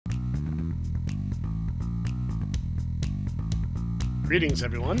Greetings,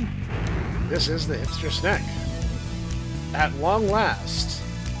 everyone. This is the Hipster Snek. At long last,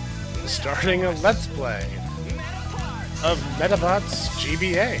 starting a Let's Play of Medabots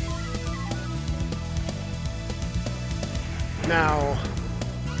GBA. Now,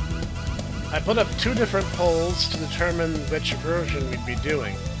 I put up two different polls to determine which version we'd be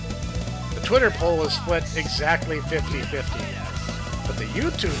doing. The Twitter poll was split exactly 50-50, but the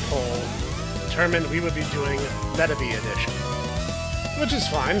YouTube poll determined we would be doing Medabots Edition. Which is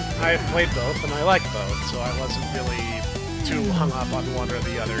fine. I've played both, and I like both, so I wasn't really too hung up on one or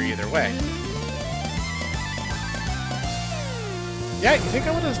the other either way. Yeah, you think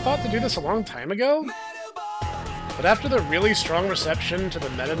I would have thought to do this a long time ago? But after the really strong reception to the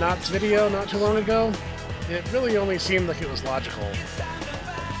Medabots video not too long ago, it really only seemed like it was logical.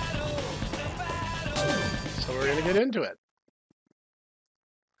 So we're gonna get into it.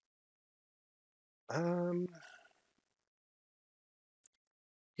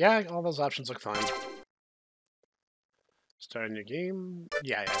 Yeah, all those options look fine. Start a new game?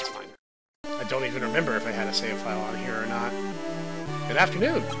 Yeah, it's fine. I don't even remember if I had a save file on here or not. Good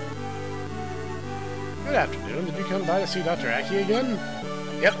afternoon! Good afternoon. Did you come by to see Dr. Aki again?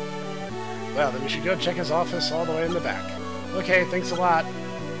 Yep. Well, then you should go check his office all the way in the back. Okay, thanks a lot.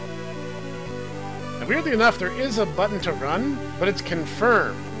 Now, weirdly enough, there is a button to run, but it's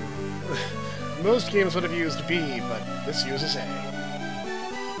confirmed. Most games would have used B, but this uses A.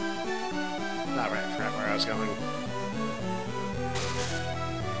 Alright, I forgot where I was going.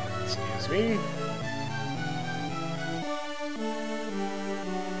 Excuse me.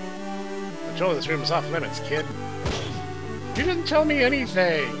 Control of this room is off limits, kid. You didn't tell me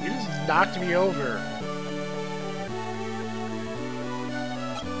anything! You just knocked me over.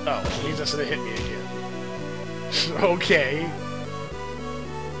 Oh, it means that's gonna hit me again. Okay.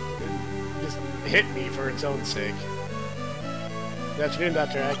 Just hit me for its own sake. Good afternoon,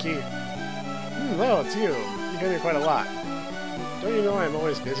 Dr. Aki. Hello, it's you. You come here quite a lot. Don't you know I'm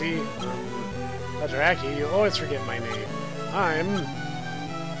always busy? Dr. Aki, you always forget my name. I'm...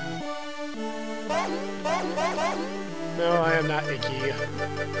 No, I am not Icky.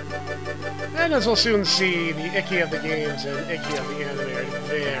 And as we'll soon see, the Icky of the games and Icky of the anime are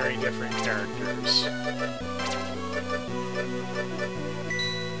very different characters.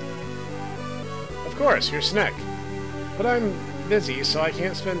 Of course, you're Snek. But I'm busy, so I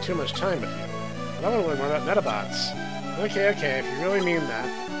can't spend too much time with you. But I want to learn more about Medabots. Okay, if you really mean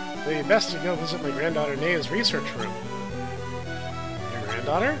that, then you'd best to go visit my granddaughter Nae's research room. Your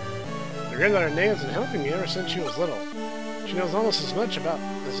granddaughter? My granddaughter Nae has been helping me ever since she was little. She knows almost as much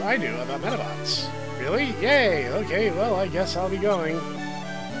as I do about Medabots. Really? Yay! Okay, well, I guess I'll be going.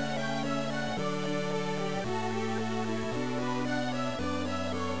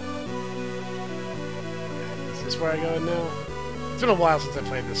 Is this where I go in now? It's been a while since I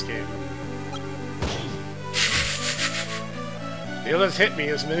played this game. You'll just hit me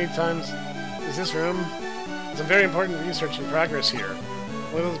as many times as this room. Some very important research in progress here.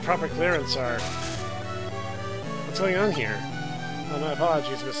 Whether the proper clearance are... What's going on here? Oh, my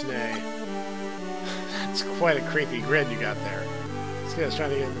apologies, Miss Nae. That's quite a creepy grin you got there. This guy was trying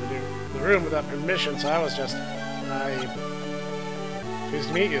to get into the room without permission, so I was just... Pleased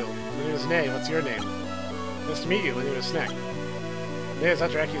to meet you. My name is Nae. What's your name? Nice to meet you. My name is Snek. Nae is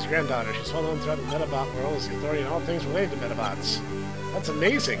Dr. Aki's granddaughter. She's well known throughout the Medabot world as the authority on all things related to Medabots. That's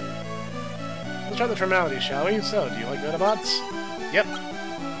amazing! Let's try the formalities, shall we? So, do you like Medabots? Yep.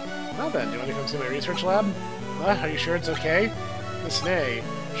 Well then, do you want to come see my research lab? What? Are you sure it's okay? Miss Nae,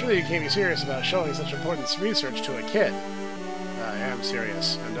 surely you can't be serious about showing such important research to a kid. I am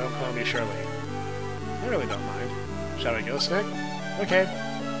serious, and don't call me Shirley. I really don't mind. Shall we go, Snek? Okay.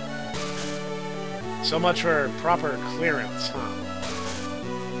 So much for proper clearance, huh?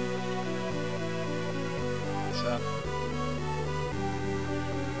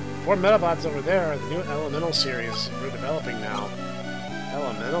 Four Medabots over there are the new Elemental series we're developing now.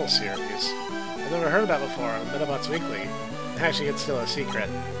 Elemental series? I've never heard of that before on Medabots Weekly. Actually, it's still a secret.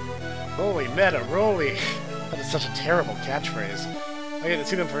 Holy Meta, Roly! That is such a terrible catchphrase. I get to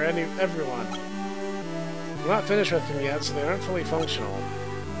see them for everyone. I'm not finished with them yet, so they aren't fully functional.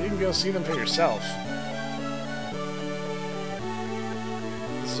 You can go see them for yourself.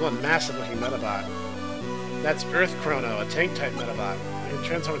 This is one massive-looking Medabot. That's Earth Chrono, a tank-type Medabot. It can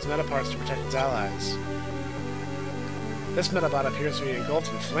transform its metaparts to protect its allies. This Medabot appears to be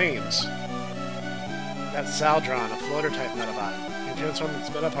engulfed in flames. That's Saldron, a floater-type Medabot. It can transform its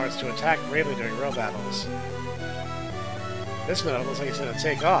metaparts to attack bravely during row battles. This Medabot looks like it's going to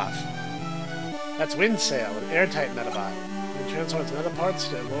take off. That's Windsail, an air-type Medabot. It can transform its metaparts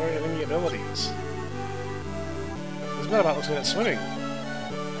to lower enemy abilities. This Medabot looks good at swimming.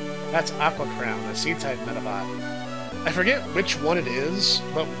 That's Aqua Crown, a Sea-type Medabot. I forget which one it is,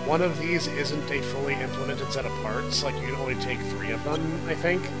 but one of these isn't a fully implemented set of parts. Like, you can only take 3 of them, I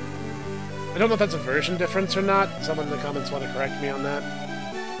think. I don't know if that's a version difference or not. Someone in the comments want to correct me on that.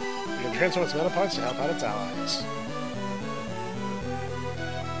 You can transform its Medapods to help out its allies.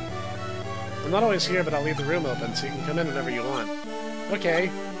 I'm not always here, but I'll leave the room open, so you can come in whenever you want. Okay.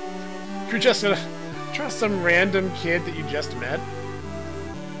 You're just gonna trust some random kid that you just met?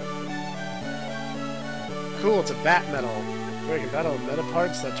 Cool, it's a bat metal. Very compatible with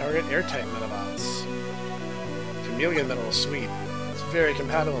Medaparts that target air-type Medabots. Chameleon metal is sweet. It's very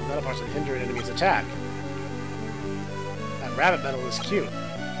compatible with Medaparts that hinder an enemy's attack. That rabbit metal is cute.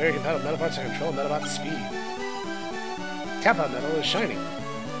 Very compatible with Medaparts that control Medabot's speed. Kappa metal is shiny.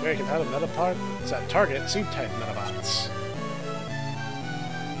 Very compatible with Medaparts that target Seed-type Medabots.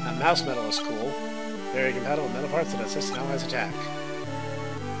 That mouse metal is cool. Very compatible with Medaparts that assist an ally's attack.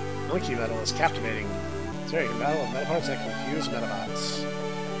 Monkey metal is captivating. It's very compatible with Medaparts that confuse Medabots.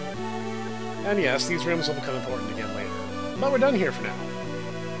 And yes, these rooms will become important again later. But we're done here for now.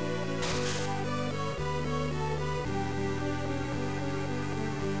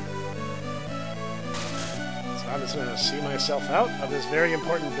 So I'm just going to see myself out of this very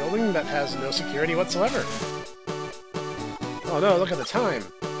important building that has no security whatsoever. Oh no, look at the time!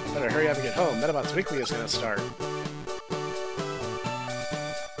 Better hurry up and get home. Medabots Weekly is going to start.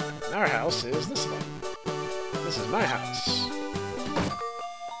 And our house is this one. This is my house.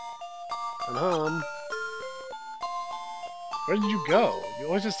 I'm home. Where did you go? You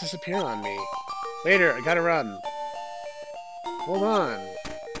always just disappear on me. Later, I gotta run. Hold on.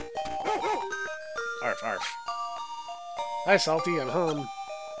 Arf, arf. Hi, Salty, I'm home.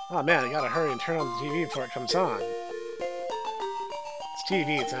 Oh man, I gotta hurry and turn on the TV before it comes on. It's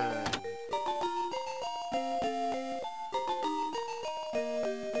TV time.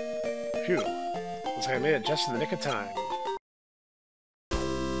 Phew. Looks like I made it just in the nick of time.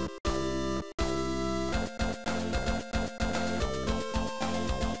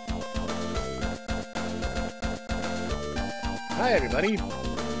 Hi, everybody.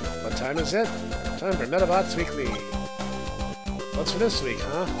 What time is it? Time for Medabots Weekly. What's for this week,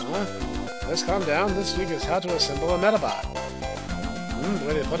 huh? Let's calm down. This week is how to assemble a Medabot. The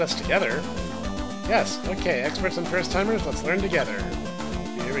way they put us together. Yes, okay, experts and first-timers, let's learn together.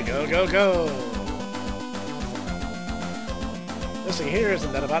 Here we go, go, go! This thing here is the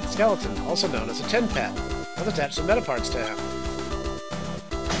Medabot skeleton, also known as a tin pet. Let's attach some Medaparts to him.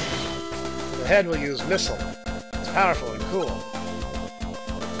 The head will use missile. It's powerful and cool.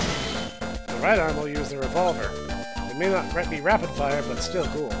 The right arm will use the revolver. It may not be rapid fire, but still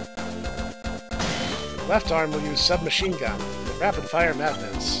cool. The left arm will use submachine gun, with rapid fire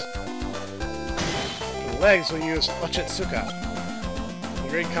madness. The legs will use Ochitsuka, a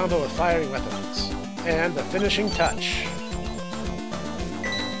great combo with firing weapons. And the finishing touch.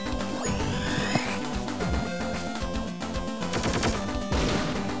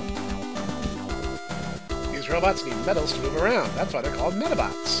 These robots need metals to move around. That's why they're called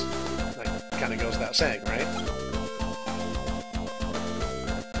Medabots. That kind of goes without saying, right?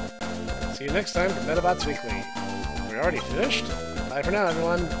 See you next time for Medabots Weekly. We're already finished? Bye for now,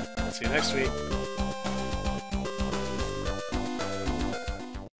 everyone. See you next week.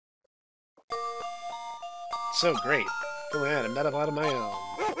 So great. Only I had a Medabot of my own.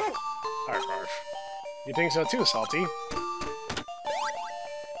 Arf, arf. You think so too, Salty?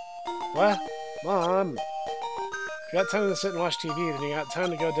 What? Mom? If you got time to sit and watch TV, then you got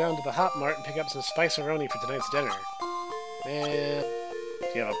time to go down to the Hot Mart and pick up some Spice-A-Roni for tonight's dinner. Man, do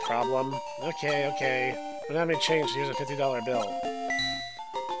you have a problem? Okay, okay. I don't have any change to use a $50 bill.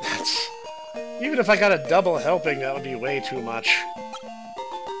 That's... Even if I got a double helping, that would be way too much.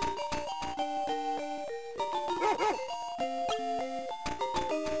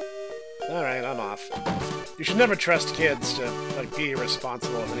 Alright, I'm off. You should never trust kids to, like, be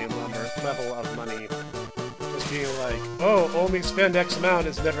responsible with any level of money. Just being like, oh, only spend X amount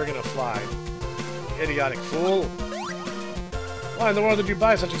is never gonna fly. You idiotic fool. Why in the world did you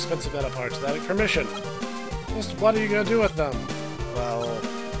buy such expensive Medaparts without permission? Just what are you gonna do with them? Well...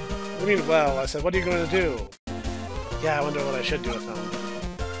 What do you mean, well? I said, what are you going to do? Yeah, I wonder what I should do with them.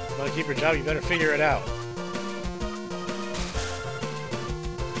 If you want to keep your job, you better figure it out.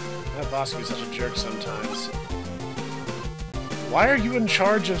 That boss can be such a jerk sometimes. Why are you in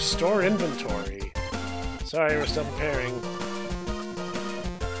charge of store inventory? Sorry, we're still preparing.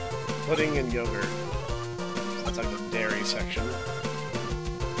 Pudding and yogurt. That's like the dairy section.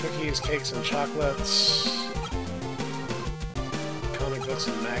 Cookies, cakes, and chocolates. Comic books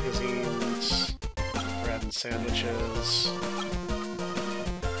and magazines. Bread and and sandwiches.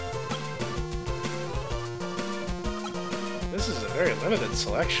 This is a very limited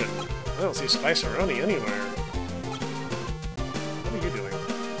selection. I don't see Spice-A-Roni anywhere. What are you doing?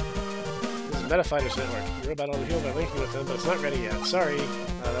 This is Metafighters Network. You wrote about on the field by linking with them, but it's not ready yet. Sorry.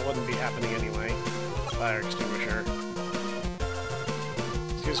 That wouldn't be happening anyway. Fire extinguisher.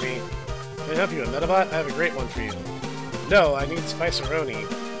 Excuse me. Can I help you with Medabot? I have a great one for you. No, I need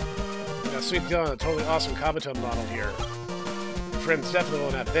Spice-A-Roni. Got a sweet deal on a totally awesome Kabuto model here. Your friends definitely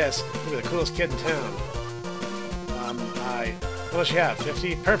won't have this. You'll be the coolest kid in town. How much you have?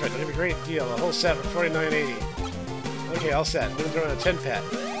 50? Perfect. I'll give you a great deal. A whole set for $49.80. Okay, all set. We're gonna throw in a 10-pet.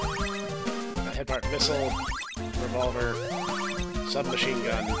 A head-part missile, revolver, submachine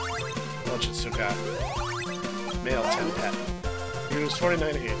gun, Mochitsuka, male 10-pet. Use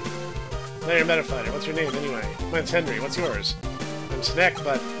 $49.80. Now you're a Metafighter. What's your name, anyway? Mine's Henry. What's yours? I'm Snek,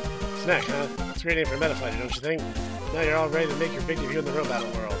 but... Snek, huh? That's a great name for a Metafighter, don't you think? Now you're all ready to make your big debut in the road battle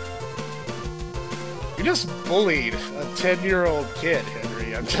world. You just bullied a 10-year-old kid,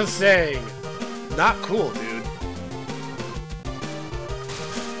 Henry. I'm just saying. Not cool, dude.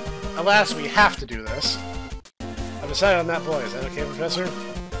 Alas, we have to do this. I've decided on that boy. Is that okay, Professor?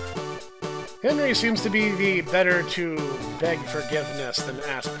 Henry seems to be the better to beg forgiveness than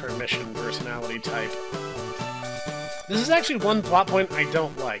ask permission personality type. This is actually one plot point I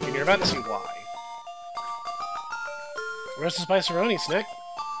don't like, and you're about to see why. Where's the Spice-A-Roni, Snek?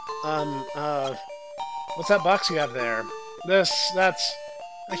 What's that box you have there? That's...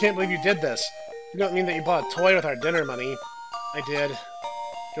 I can't believe you did this. You don't mean that you bought a toy with our dinner money. I did.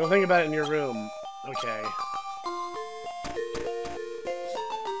 Go think about it in your room. Okay.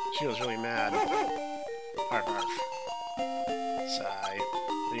 She was really mad. Arf, arf. Sigh.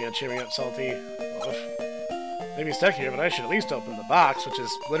 Are you gonna cheer me up, Salty? Oof. Maybe stuck here, but I should at least open the box, which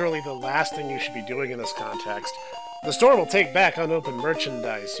is literally the last thing you should be doing in this context. The store will take back unopened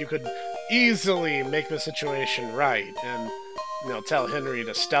merchandise. You could easily make the situation right and, you know, tell Henry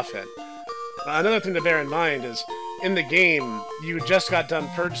to stuff it. Another thing to bear in mind is, in the game, you just got done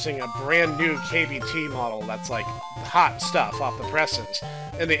purchasing a brand new KBT model that's, like, hot stuff off the presses.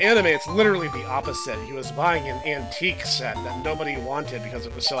 In the anime, it's literally the opposite. He was buying an antique set that nobody wanted because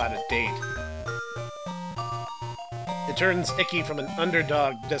it was so out of date. It turns Icky from an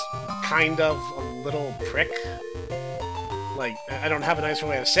underdog, just kind of a little prick. Like, I don't have a nicer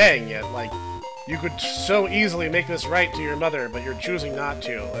way of saying it. Like, you could so easily make this right to your mother, but you're choosing not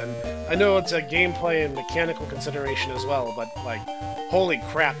to. And I know it's a gameplay and mechanical consideration as well, but, like, holy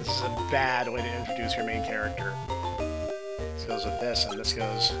crap, this is a bad way to introduce your main character. This goes with this, and this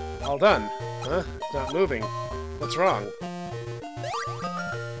goes... All done. Huh? It's not moving. What's wrong?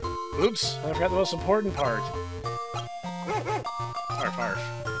 Oops, I forgot the most important part. Arf, arf.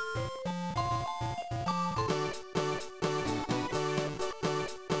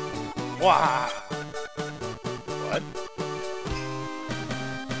 Wah! What?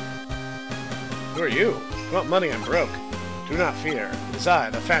 Who are you? I want money, I'm broke. Do not fear. It is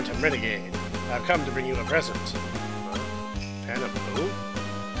I, the Phantom Renegade. I have come to bring you a present. Phantom who?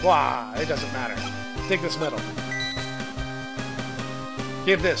 Wah! It doesn't matter. Take this medal.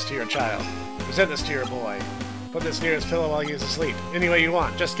 Give this to your child. Present this to your boy. Put this near his pillow while he is asleep. Any way you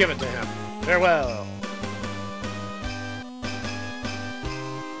want, just give it to him. Farewell.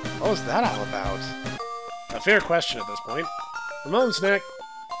 What was that all about? A fair question at this point. Ramon, Snek.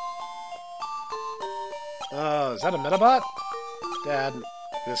 Oh, is that a Medabot? Dad,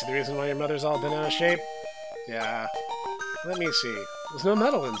 this is the reason why your mother's all been out of shape? Yeah. Let me see. There's no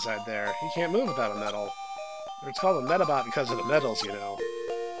metal inside there. He can't move without a medal. Or it's called a Medabot because of the medals, you know.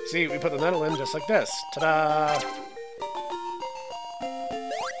 See, we put the medal in just like this. Ta-da!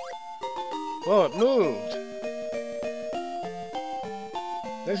 Whoa, it moved!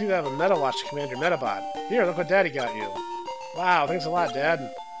 Nice of you to have a Meta Watch to command your Medabot. Here, look what Daddy got you. Wow, thanks a lot,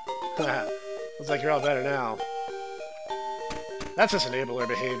 Dad. Looks like you're all better now. That's just enabler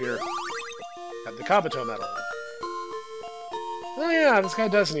behavior. Got the Kabuto medal. Oh yeah, this guy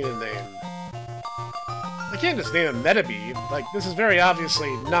does need a name. I can't just name him Metabee. Like, this is very obviously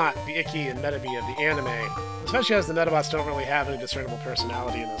not the Icky and Metabee of the anime. Especially as the Medabots don't really have any discernible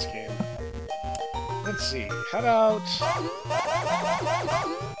personality in this game. Let's see, how about...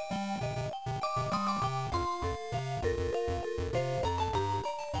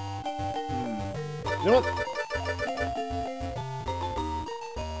 You know what?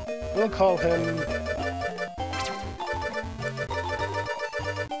 We'll call him...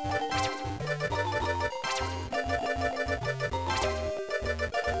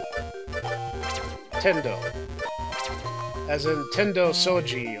 Tendo. as in Tendo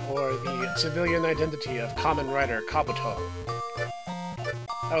Soji, or the civilian identity of Kamen Rider Kabuto.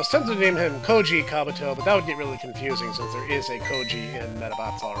 I was tempted to name him Koji Kabuto, but that would get really confusing since there is a Koji in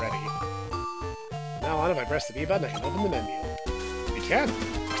Medabots already. Now on, if I press the B button, I can open the menu. We can!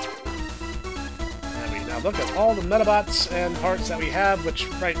 And we now look at all the Medabots and parts that we have, which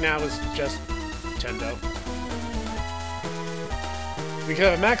right now is just Tendo. We can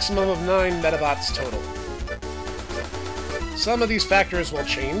have a maximum of 9 Medabots total. Some of these factors will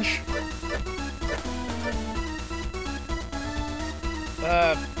change.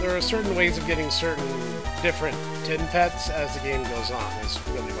 There are certain ways of getting certain different tin pets as the game goes on, is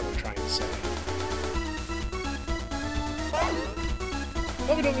really what I'm trying to say.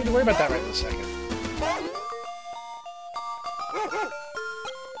 But we don't need to worry about that right in a second.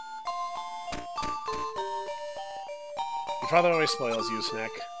 Your father always spoils you, Snek.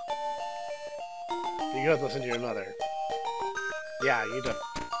 You gotta listen to your mother. Yeah, you do.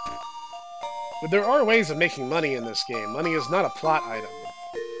 But there are ways of making money in this game. Money is not a plot item.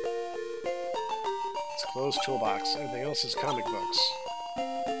 It's a closed toolbox. Everything else is comic books.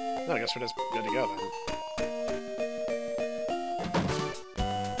 No, I guess we're just good to go then.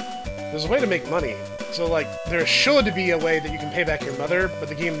 There's a way to make money. So, like, there should be a way that you can pay back your mother, but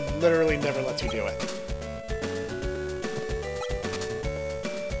the game literally never lets you do it.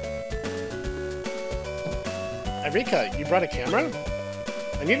 Erika, you brought a camera?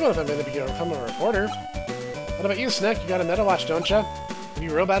 I need one if I'm going to become a reporter. What about you, Snek? You got a Medawatch, don't ya? Have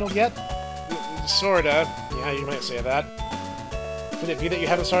you row-battled yet? Sorta. Yeah, you might say that. Could it be that you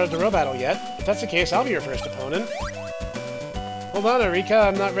haven't started the row-battle yet? If that's the case, I'll be your first opponent. Hold on, Erika,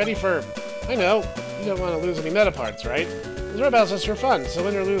 I'm not ready for... I know, you don't want to lose any meta parts, right? The row-battle's just for fun, so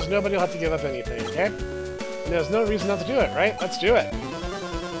win or lose, nobody will have to give up anything, okay? And there's no reason not to do it, right? Let's do it!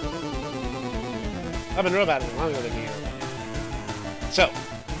 I've been row-battling longer than you. So,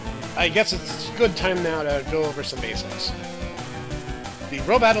 I guess it's a good time now to go over some basics. The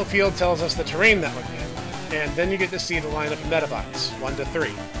row battlefield tells us the terrain that we're in, and then you get to see the lineup of Medabots, 1 to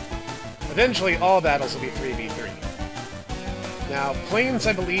 3. Eventually, all battles will be 3v3. Now, planes,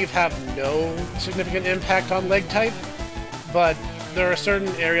 I believe, have no significant impact on leg type, but there are certain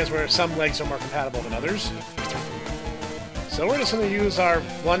areas where some legs are more compatible than others. So we're just going to use our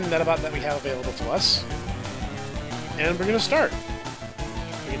one Medabot that we have available to us, and we're going to start.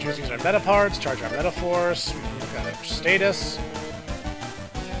 We can choose to use our meta parts, charge our meta force, look at our status.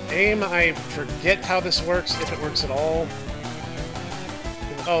 Aim, I forget how this works, if it works at all.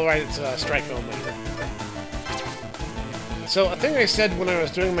 Oh, right, it's strike only. So, a thing I said when I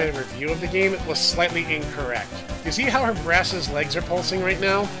was doing my review of the game was slightly incorrect. You see how her Brass's legs are pulsing right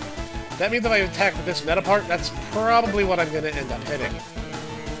now? That means if I attack with this meta part, that's probably what I'm going to end up hitting.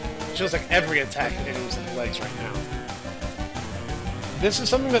 It feels like every attack aims at the legs right now. This is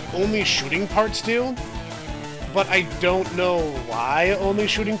something that only shooting parts do, but I don't know why only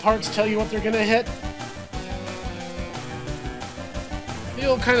shooting parts tell you what they're going to hit.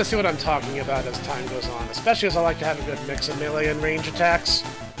 You'll kind of see what I'm talking about as time goes on, especially as I like to have a good mix of melee and range attacks.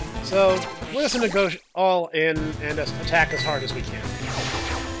 So, we're just going to go all in and just attack as hard as we can.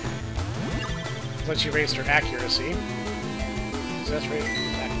 Once you raised her accuracy. So that's raised her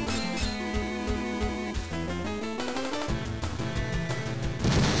attack.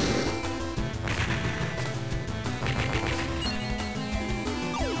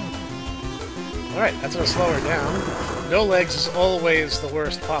 Alright, that's going to slow her down. No legs is always the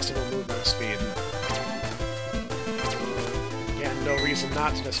worst possible movement speed. Again, no reason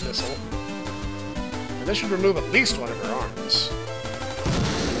not to dismissal. And this should remove at least one of her arms.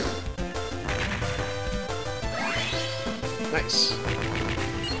 Nice.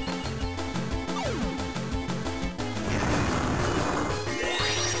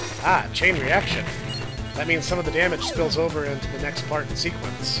 Ah, chain reaction. That means some of the damage spills over into the next part in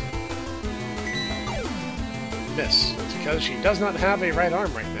sequence. Miss. It's because she does not have a right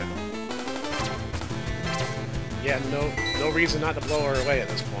arm right now. Yeah, no reason not to blow her away at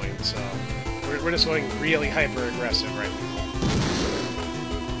this point, so... We're just going really hyper-aggressive right now.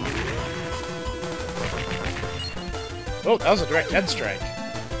 Oh, that was a direct head strike.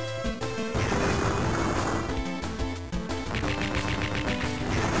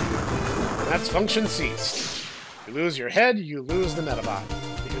 That's function ceased. You lose your head, you lose the Medabot.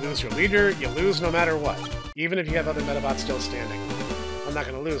 If you lose your leader, you lose no matter what. Even if you have other Medabots still standing. I'm not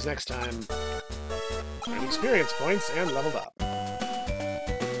going to lose next time. Earned experience points and leveled up.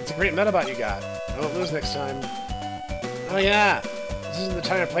 It's a great Medabot you got. I won't lose next time. Oh yeah! This isn't the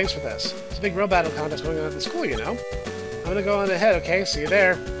time or place for this. It's a big row battle contest going on at the school, you know? I'm gonna go on ahead, okay? See you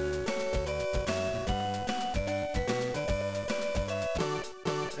there.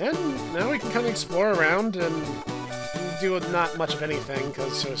 And now we can kind of explore around and do not much of anything,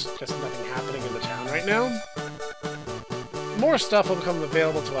 because there's just nothing happening in the town right now. More stuff will become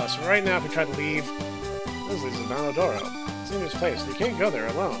available to us. Right now, if we try to leave, this leads to Malodoro. It's a dangerous place. You can't go there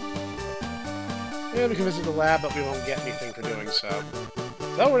alone. And we can visit the lab, but we won't get anything for doing so.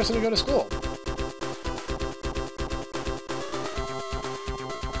 So we're just going to go to school.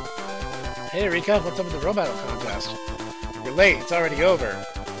 Hey Rika, what's up with the row battle contest? You're late, it's already over.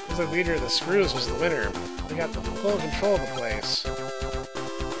 Looks like the leader of the Screws was the winner. They got the full control of the place.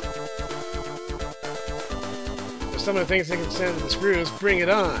 If someone thinks they can stand to the Screws, bring it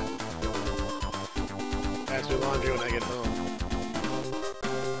on! I have to do laundry when I get home.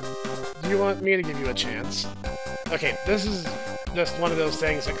 Do you want me to give you a chance? Okay, this is just one of those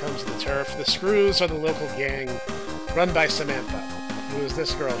things that comes to the turf. The Screws are the local gang run by Samantha, who is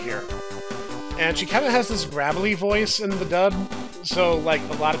this girl here. And she kind of has this gravelly voice in the dub, so, like,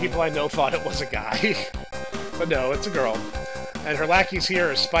 a lot of people I know thought it was a guy. But no, it's a girl. And her lackeys here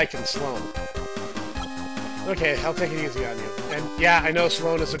are Spike and Sloan. Okay, I'll take it easy on you. And yeah, I know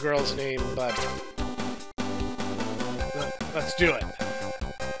Sloan is a girl's name, but... let's do it.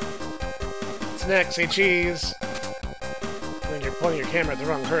 Snek, say cheese! When you're pointing your camera at the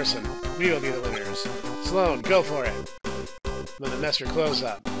wrong person, we will be the winners. Sloan, go for it! I'm gonna mess your clothes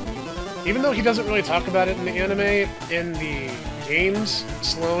up. Even though he doesn't really talk about it in the anime, in the games,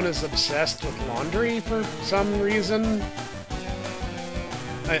 Sloan is obsessed with laundry for some reason.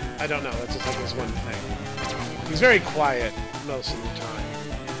 I don't know, that's just like his one thing. He's very quiet most of the time.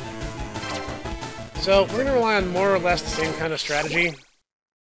 So, we're gonna rely on more or less the same kind of strategy.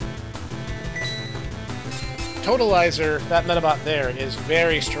 Totalizer, that Medabot there, is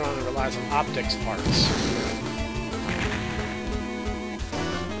very strong and relies on optics parts.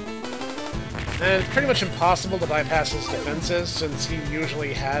 And it's pretty much impossible to bypass his defenses, since he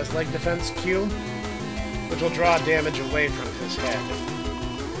usually has leg defense Q, which will draw damage away from his head.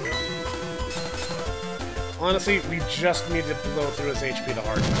 Honestly, we just need to blow through his HP the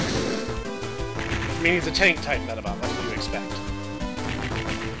hard way. I mean, he's a tank-type Medabot, what do you expect?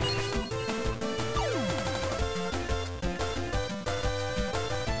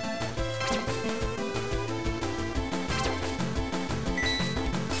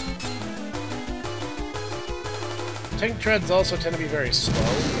 Tank treads also tend to be very slow,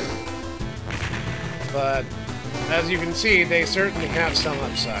 but as you can see, they certainly have some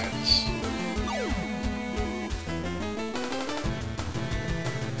upsides.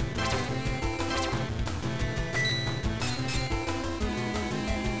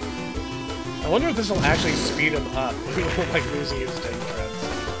 I wonder if this will actually speed him up. We won't like losing his tank treads.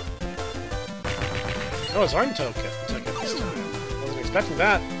 Oh, his arm took it this time. Wasn't expecting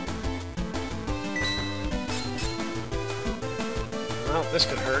that. Well, this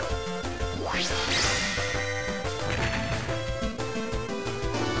could hurt.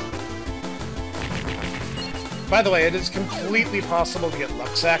 By the way, it is completely possible to get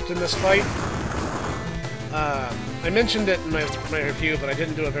Luxact in this fight. I mentioned it in my review, but I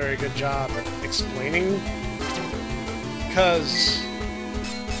didn't do a very good job of explaining. Because...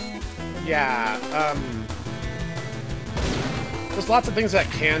 yeah, there's lots of things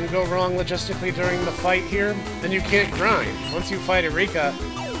that can go wrong logistically during the fight here, and you can't grind. Once you fight Eureka,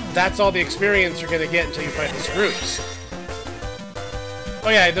 that's all the experience you're going to get until you fight the Screws. Oh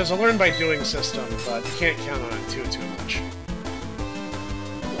yeah, there's a learn-by-doing system, but you can't count on it too much.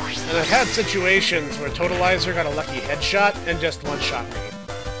 And I've had situations where Totalizer got a lucky headshot and just one-shot me.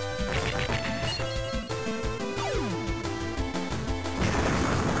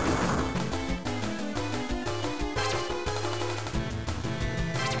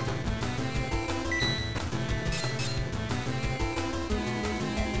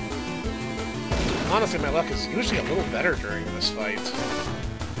 Honestly, my luck is usually a little better during this fight.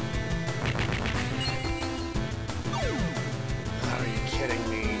 Oh, are you kidding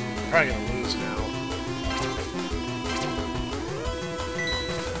me? I'm probably gonna lose now.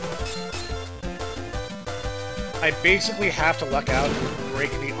 I basically have to luck out and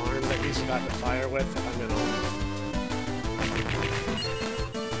break the arm that he's about to fire with if I'm gonna...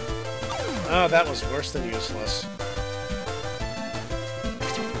 Oh, that was worse than useless.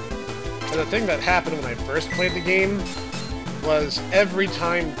 And the thing that happened when I first played the game was every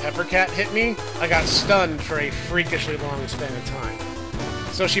time Peppercat hit me, I got stunned for a freakishly long span of time.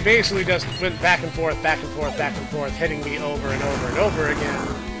 So she basically just went back and forth, back and forth, back and forth, hitting me over and over and over again,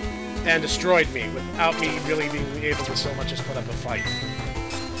 and destroyed me without me really being able to so much as put up a fight.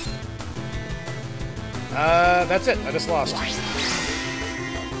 That's it. I just lost.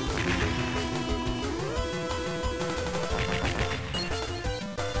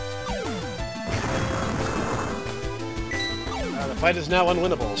 fight is now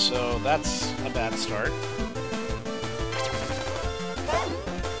unwinnable, so that's a bad start.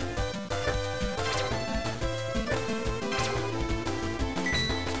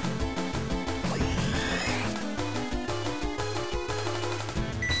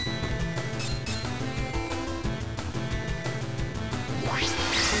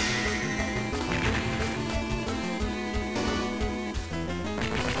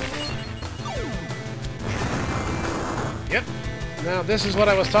 Yep. Now, this is what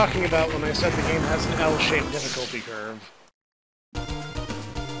I was talking about when I said the game has an L-shaped difficulty curve.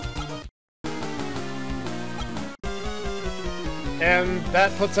 And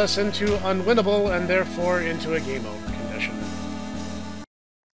that puts us into unwinnable, and therefore into a game over condition.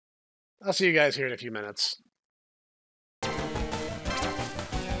 I'll see you guys here in a few minutes.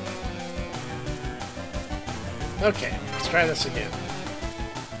 Okay, let's try this again.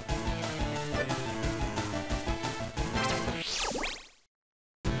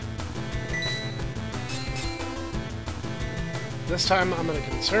 This time I'm going to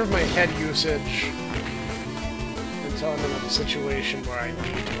conserve my head usage until I'm in a situation where I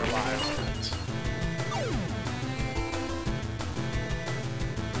need to rely on it.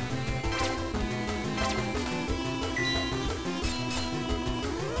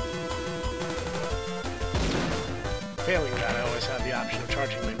 Failing that, I always have the option of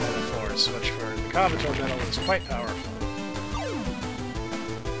charging my Meta Force, which for the Kabuto Metal is quite powerful.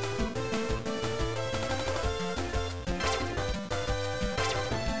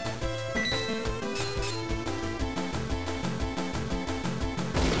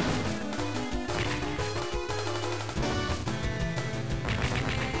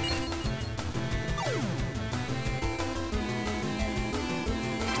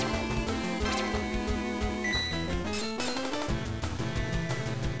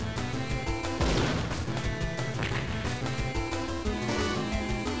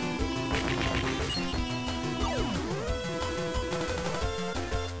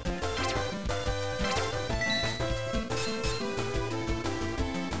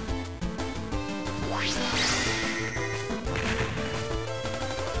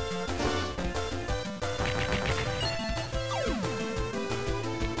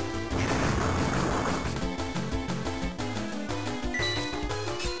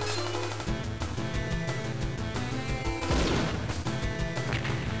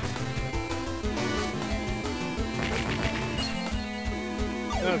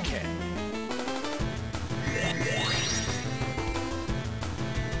 Okay.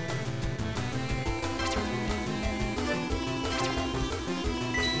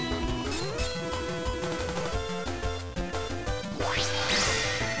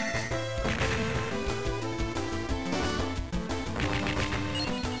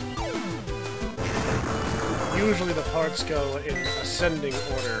 Usually the parts go in ascending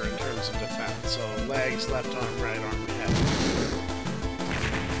order in terms of defense, so legs, left arm, right arm, head.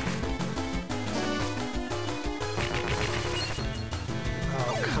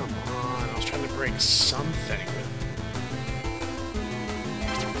 Break something.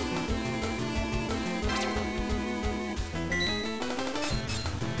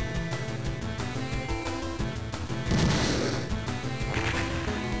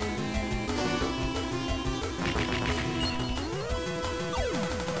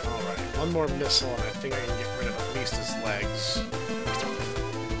 Alright, one more missile and I think I can get rid of at least his legs.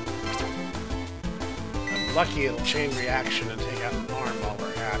 I'm lucky it'll chain reaction and take out an arm while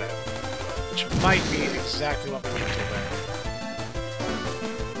we're at it. Which might be exactly what we need to there.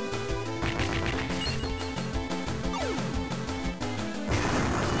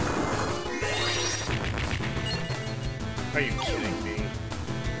 Are you kidding me?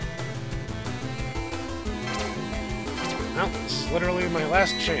 Well, this is literally my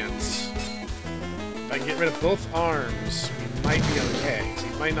last chance. If I can get rid of both arms, we might be okay, because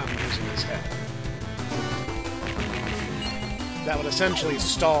he might not be using his head. That would essentially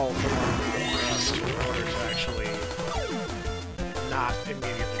stall for us in order to actually not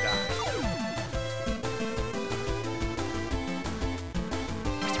immediately die.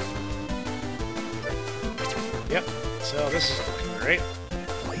 Yep, so this is looking great.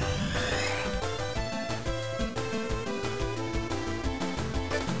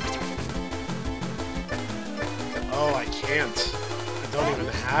 Oh, I can't. I don't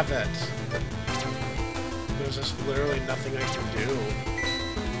even have it. There's just literally nothing I can do.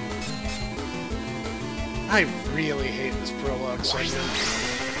 I really hate this prologue segment.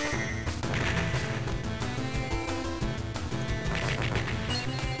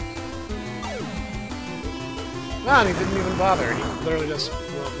 Ah, and he didn't even bother. He literally just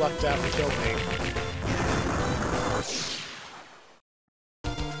lucked out and killed me.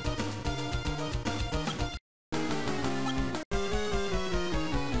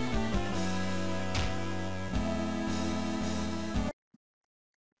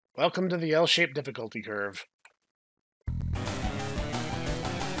 Welcome to the L-shaped difficulty curve.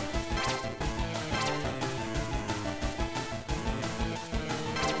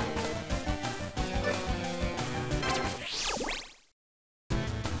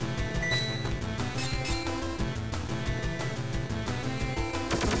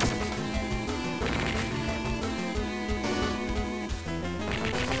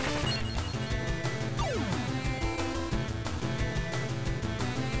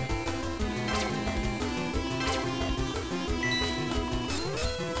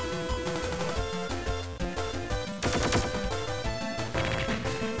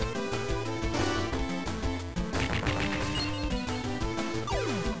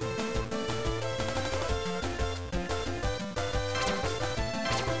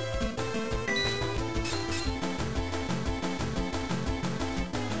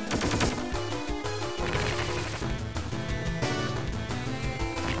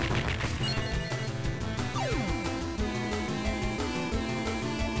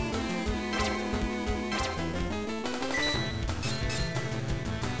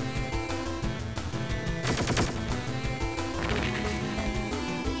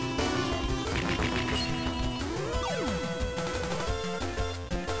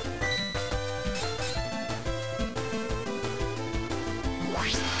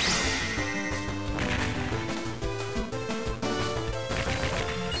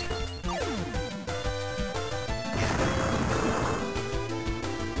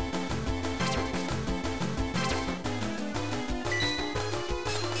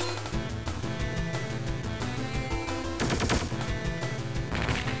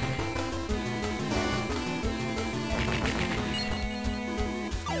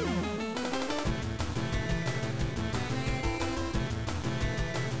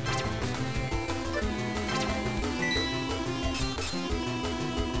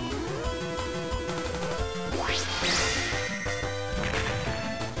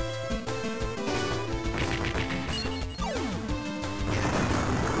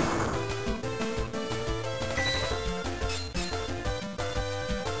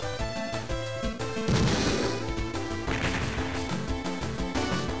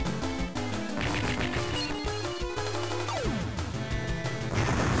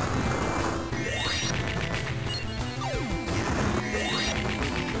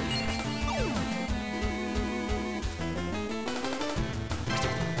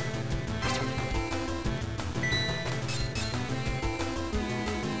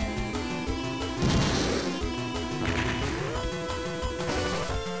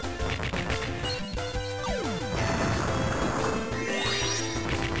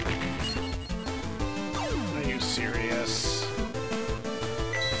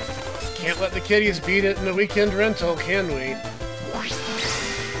 Can't let the kiddies beat it in the weekend rental, can we?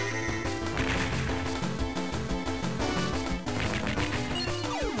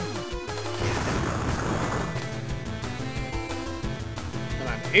 When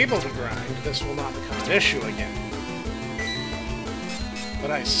I'm able to grind, this will not become an issue again.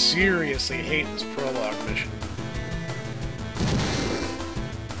 But I seriously hate this prologue mission.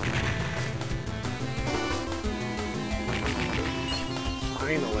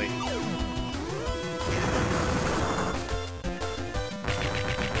 Finally.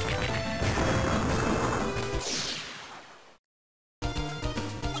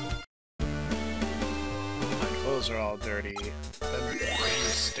 Are all dirty. Are you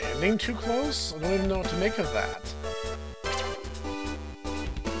standing too close? I don't even know what to make of that.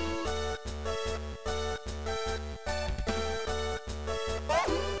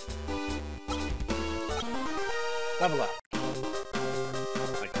 Level up.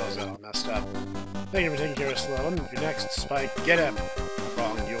 My clothes got all messed up. Thank you for taking care of Sloan. Your next, Spike. Get him.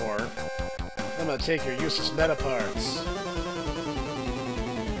 Wrong, you're. I'm gonna take your useless Medabots.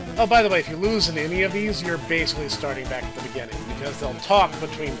 Oh, by the way, if you lose in any of these, you're basically starting back at the beginning, because they'll talk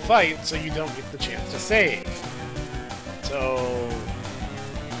between fights, so you don't get the chance to save. So,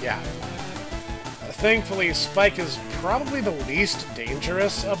 yeah. Thankfully, Spike is probably the least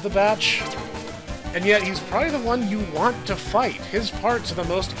dangerous of the batch, and yet he's probably the one you want to fight. His parts are the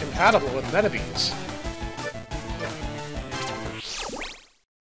most compatible with Medabots.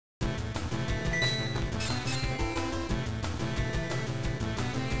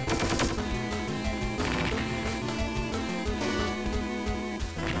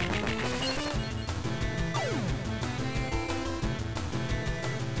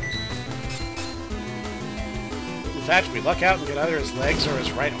 In fact, if we luck out and get either his legs or his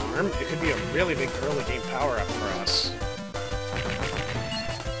right arm, it could be a really big early game power-up for us.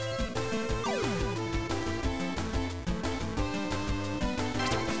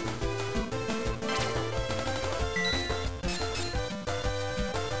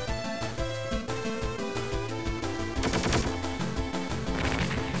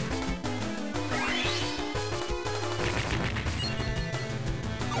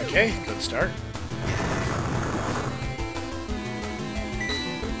 Okay, good start.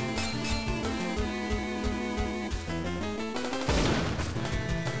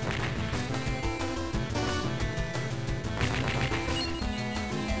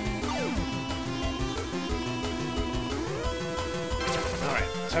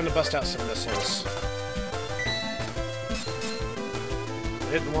 Time to bust out some missiles.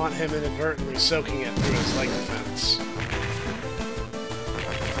 I didn't want him inadvertently soaking it through his leg defense.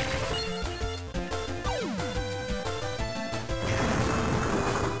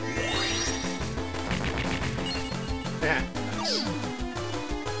 Yeah, nice.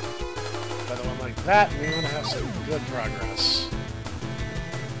 Another one like that, and we want to have some good progress.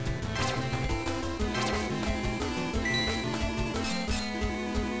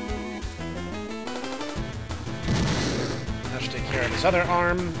 Take care of his other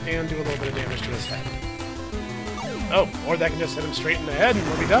arm and do a little bit of damage to his head. Oh, or that can just hit him straight in the head and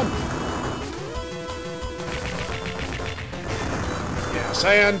we'll be done. Yeah,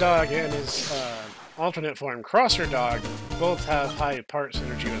 Cyan Dog and his alternate form, Crosser Dog, both have high part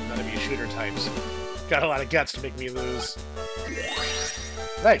synergy with Medabots shooter types. Got a lot of guts to make me lose.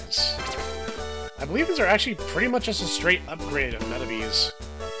 Legs. I believe these are actually pretty much just a straight upgrade of Medabots.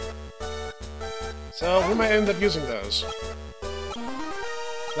 So we might end up using those.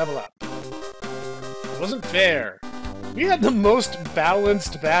 Level up. It wasn't fair. We had the most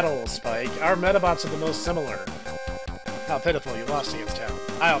balanced battle, Spike. Our Medabots are the most similar. How pitiful, you lost against him.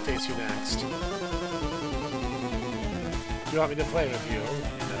 I'll face you next. Do you want me to play with you?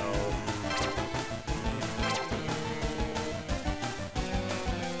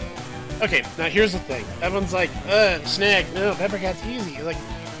 No. Okay, now here's the thing. Everyone's like, Snek, no, Peppercat's easy. Like,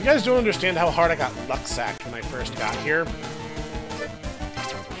 you guys don't understand how hard I got luck-sacked when I first got here.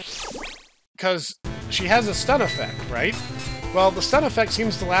 Because she has a stun effect, right? Well, the stun effect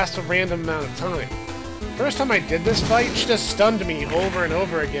seems to last a random amount of time. First time I did this fight, she just stunned me over and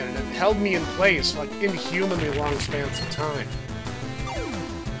over again, and it held me in place for like inhumanly long spans of time.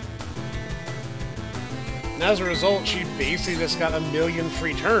 And as a result, she basically just got a million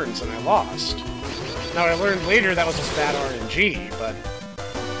free turns, and I lost. Now, I learned later that was just bad RNG, but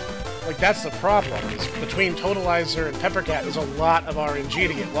like, that's the problem, is between Totalizer and Peppercat, there's a lot of RNG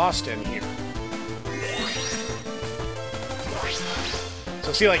to get lost in here.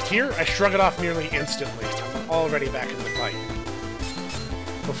 So see, like here, I shrug it off nearly instantly. I'm already back in the fight.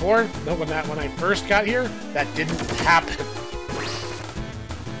 Before, no, when I first got here, that didn't happen.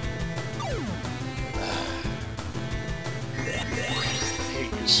 I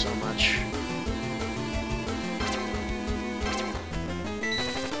hate you so much.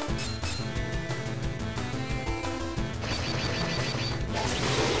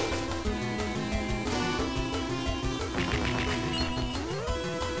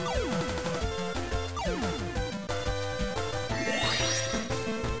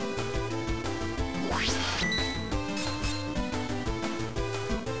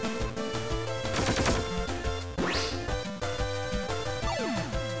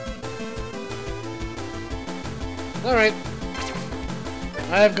 Alright.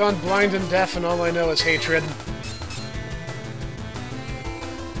 I have gone blind and deaf, and all I know is hatred.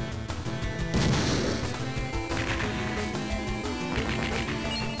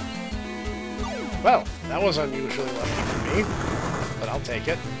 Well, that was unusually lucky for me, but I'll take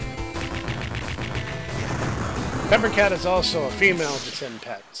it. Peppercat is also a female Tin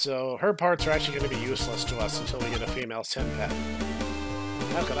Pet, so her parts are actually going to be useless to us until we get a female Tin Pet.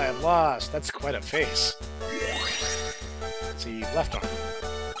 How could I have lost? That's quite a face. Let's see, left arm.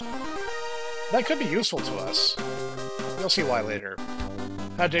 That could be useful to us. You'll see why later.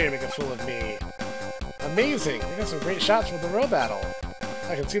 How dare you make a fool of me? Amazing! We got some great shots with the row battle.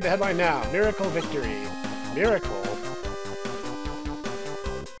 I can see the headline now. Miracle victory. Miracle?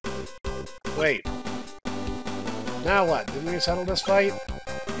 Wait. Now what? Didn't we settle this fight?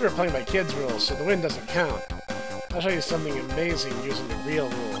 You were playing by kids' rules, so the win doesn't count. I'll show you something amazing using the real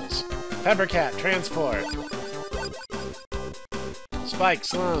rules. Peppercat, transport. Spike,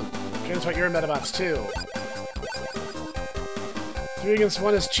 Slum. Transport your Medabots too. 3 against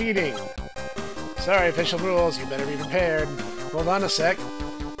 1 is cheating. Sorry, official rules. You better be prepared. Hold on a sec.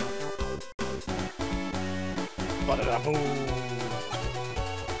 Ba-da-da-boom.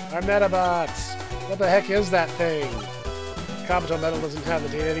 Our Medabots. What the heck is that thing? Kabuto Metal doesn't have the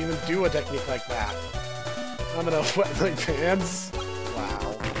data to even do a technique like that. I'm gonna wet my pants?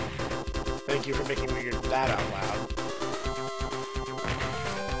 Wow. Thank you for making me read that out loud.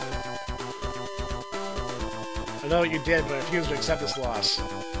 I know what you did, but I refuse to accept this loss.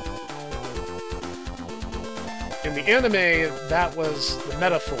 In the anime, that was the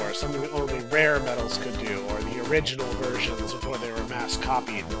metaphor, something that only rare metals could do, or the original versions before they were mass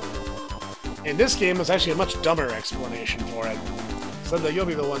copied. In this game, there's actually a much dumber explanation for it. Said that you'll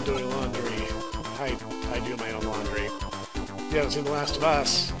be the one doing laundry. I do my own laundry. You haven't seen The Last of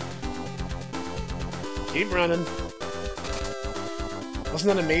Us. Keep running.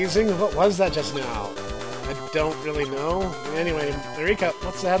 Wasn't that amazing? What was that just now? I don't really know. Anyway, Marika,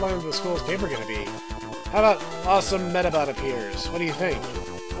 what's the headline of the school's paper gonna be? How about Awesome Medabot appears? What do you think?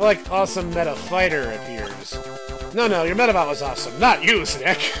 I like Awesome Meta Fighter appears. No, your Medabot was awesome. Not you,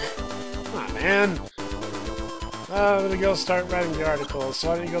 Snek! Come on, man. I'm gonna go start writing the articles, so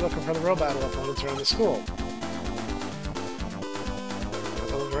why don't you go looking for the battle opponents around the school?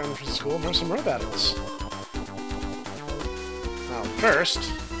 I'll look around for the school for some battles. Now,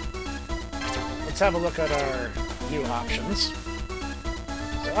 first, let's have a look at our new options.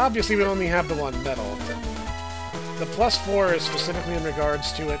 So obviously we only have the one medal. The +4 is specifically in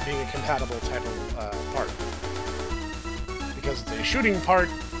regards to it being a compatible type of part. Because it's a shooting part,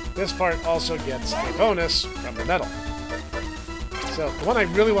 this part also gets a bonus from the medal. So the one I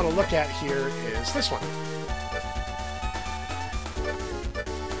really want to look at here is this one.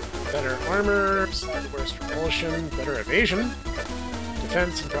 Better armor, slightly worse propulsion, better evasion.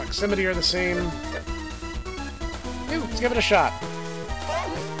 Defense and proximity are the same. Ooh, let's give it a shot.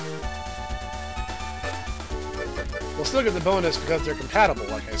 We'll still get the bonus because they're compatible,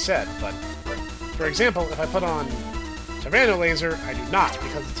 like I said, but for example, if I put on Tyranno Laser, I do not,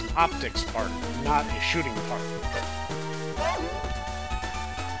 because it's an optics part, not a shooting part.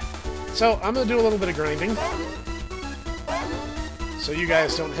 So, I'm going to do a little bit of grinding, so you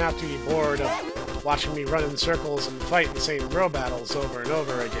guys don't have to be bored of watching me run in circles and fight the same row battles over and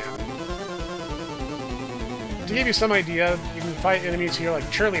over again. To give you some idea, you can fight enemies here like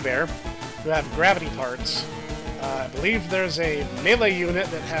Churly Bear, who have gravity parts. I believe there's a melee unit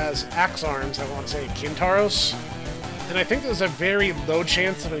that has axe arms, I want to say Kintaros. And I think there's a very low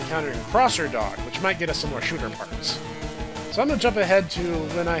chance of encountering Crosser Dog, which might get us some more shooter parts. So I'm going to jump ahead to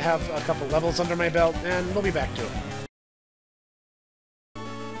when I have a couple levels under my belt, and we'll be back to it.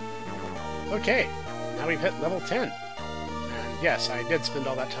 Okay, now we've hit level 10. And yes, I did spend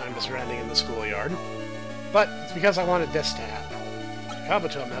all that time just running in the schoolyard. But it's because I wanted this to happen.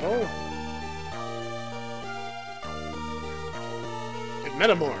 Kabuto Medal. It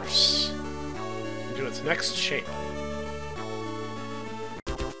metamorphs into its next shape.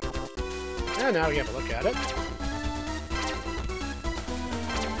 And now we have a look at it.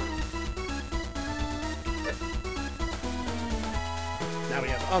 Now we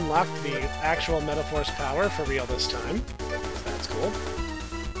have unlocked the actual Metaforce power for real this time. So that's cool.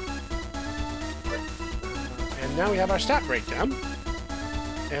 And now we have our stat breakdown.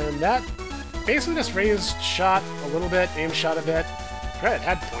 And that basically just raised shot a little bit, aim shot a bit. It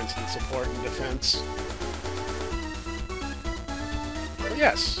had points in support and defense. But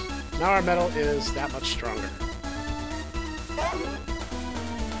yes, now our medal is that much stronger.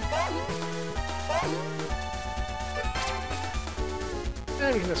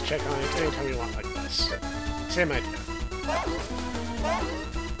 And we can just check on it anytime we want like this. Same idea.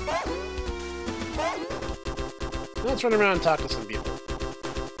 Now let's run around and talk to some people.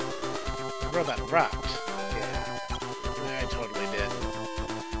 Robot rocked. Yeah, I totally did.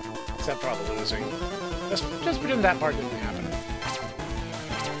 Except for all the losing. Just pretend that part didn't happen.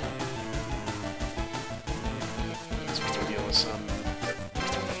 Let's deal with some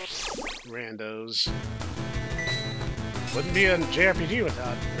randos. Wouldn't be a JRPG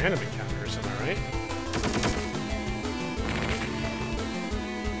without random encounters, am I right?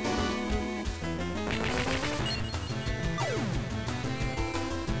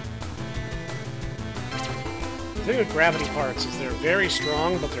 The thing with gravity parts is they're very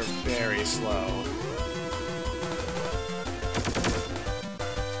strong, but they're very slow.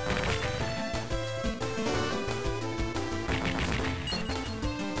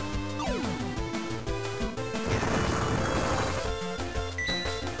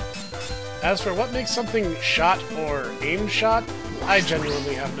 As for what makes something shot or aim shot, I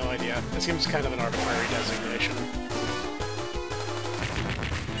genuinely have no idea. It seems kind of an arbitrary designation.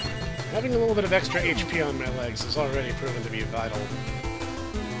 Having a little bit of extra HP on my legs has already proven to be vital.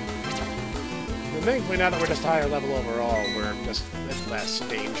 And thankfully, now that we're just higher level overall, we're just in less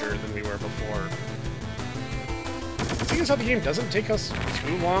danger than we were before. Seeing as how the game doesn't take us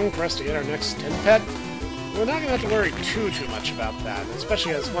too long for us to get our next 10 pet, we're not going to have to worry too much about that,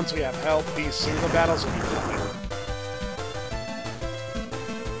 especially as once we have health, these single battles will be nothing.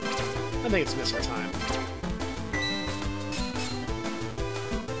 I think it's missile time.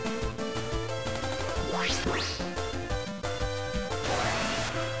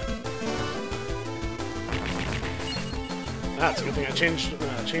 Ah, it's a good thing I changed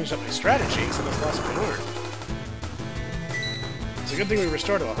up my strategy, so I just lost my arm. It's a good thing we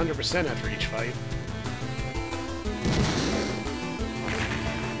restore to 100% after each fight.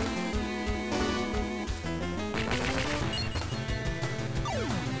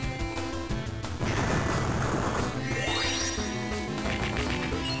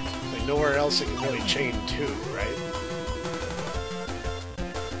 Like, nowhere else it can really chain to, right?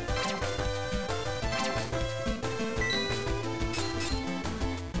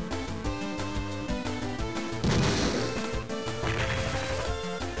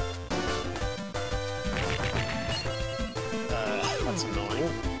 That's annoying.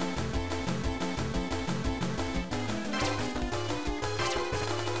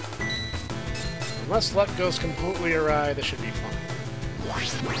 Unless luck goes completely awry, this should be fine.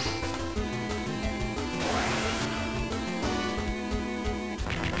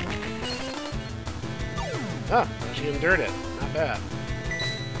 Ah, she endured it. Not bad.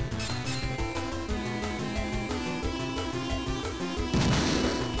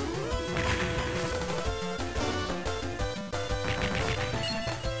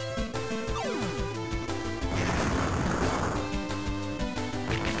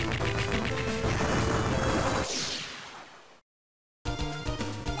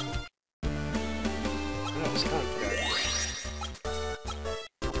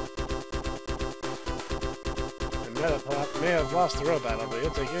 Medabot may have lost the road battle, but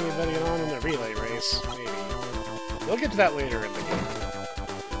he'll take anybody on in the relay race. Maybe. We'll get to that later in the game.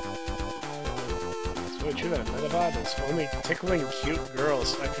 It's really true that a Medabot is only tickling cute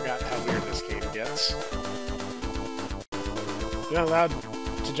girls. I forgot how weird this game gets. You're not allowed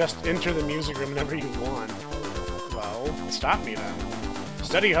to just enter the music room whenever you want. Well, stop me then.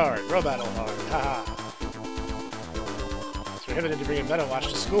 Study hard, row battle hard, haha. It's prohibited to bring a Medabots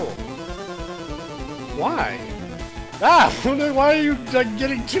to school. Why? Ah! Why are you like,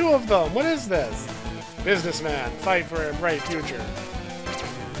 getting two of them? What is this? Businessman, fight for a bright future.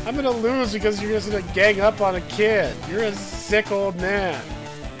 I'm gonna lose because you're just gonna gang up on a kid. You're a sick old man.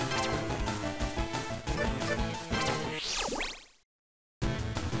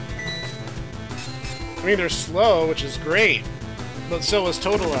 I mean, they're slow, which is great, but so is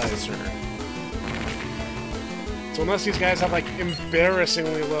Totalizer. So unless these guys have, like,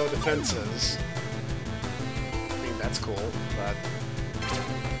 embarrassingly low defenses... I mean, that's cool, but...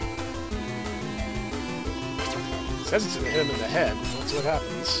 It says it's gonna hit him in the head. Let's see what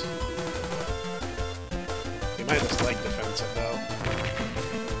happens. He might just leg defense it, though.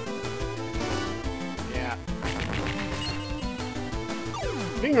 Yeah.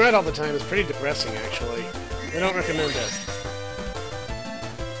 Being right all the time is pretty depressing, actually. I don't recommend it.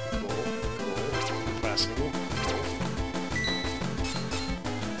 Cool. Depressing.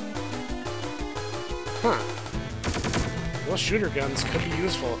 Huh. Those shooter guns could be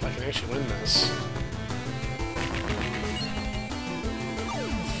useful if I can actually win this.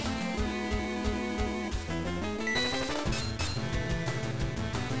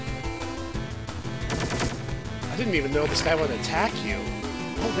 I didn't even know this guy would attack you.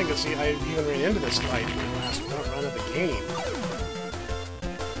 I don't think I even ran into this fight in the last run of the game.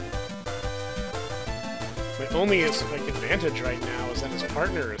 My only like, advantage right now is that his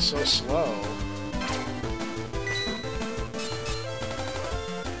partner is so slow.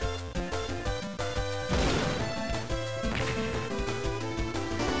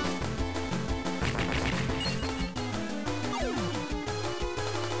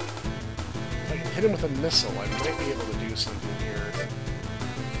 If I can hit him with a missile, I might be able to do something here.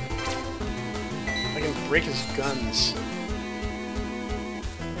 I can break his guns.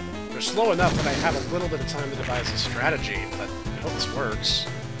 They're slow enough that I have a little bit of time to devise a strategy, but I hope this works.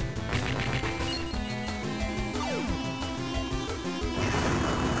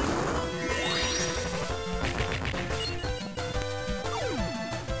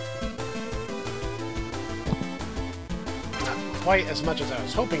 Not quite as much as I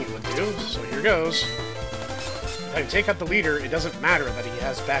was hoping it would do, so here goes. If I take out the leader, it doesn't matter that he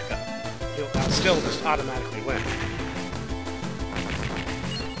has backup. I'll still just automatically win.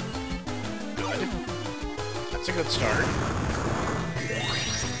 Good. That's a good start.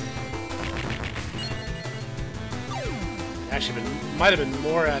 Actually, might have been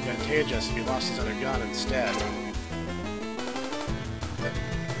more advantageous if he lost his other gun instead.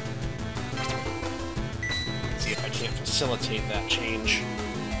 Let's see if I can't facilitate that change.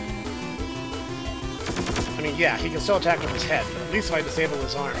 I mean, yeah, he can still attack with his head, but at least if I disable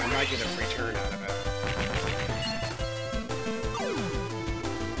his arm, I might get a free turn out of it.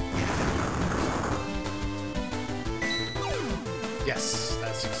 Yes,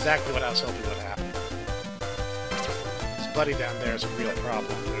 that's exactly what I was hoping would happen. His buddy down there is a real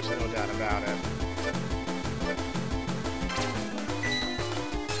problem. There's no doubt about it.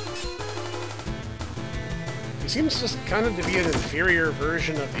 He seems just kind of to be an inferior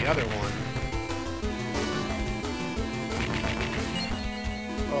version of the other one.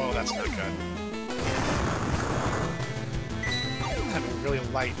 Oh, that's not good. Having really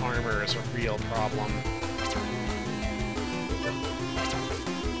light armor is a real problem.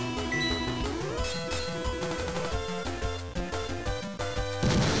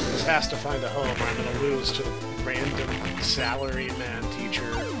 This has to find a home or I'm going to lose to the random salaryman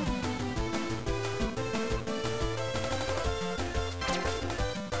teacher.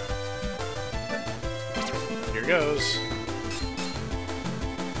 Here goes.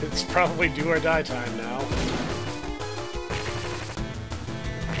 It's probably do or die time now.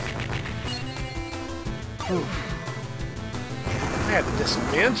 Whew. I had to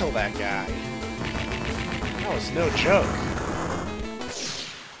dismantle that guy. That was no joke.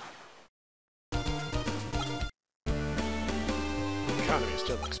 The economy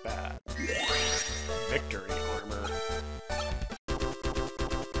still looks bad. Victory armor.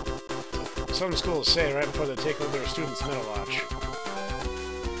 Some schools say right before they take over their students' Medabots.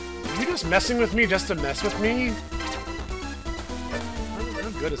 Are you just messing with me just to mess with me? How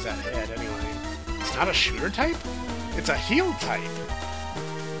good is that head, anyway? It's not a shooter type? It's a heal type!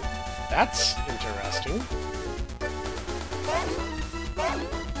 That's interesting.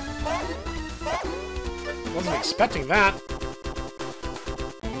 Wasn't expecting that.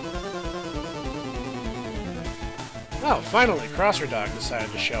 Oh, finally, Crosser Dog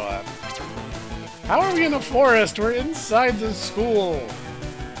decided to show up. How are we in the forest? We're inside the school!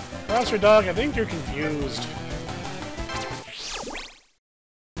 Crosser Dog, I think you're confused.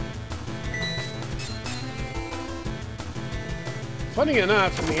 Funny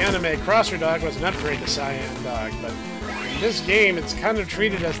enough, in the anime, Crosser Dog was an upgrade to Cyan Dog, but in this game, it's kind of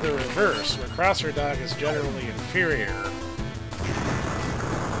treated as the reverse, where Crosser Dog is generally inferior.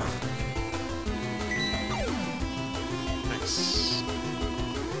 Nice.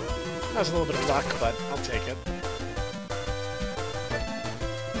 That was a little bit of luck, but I'll take it.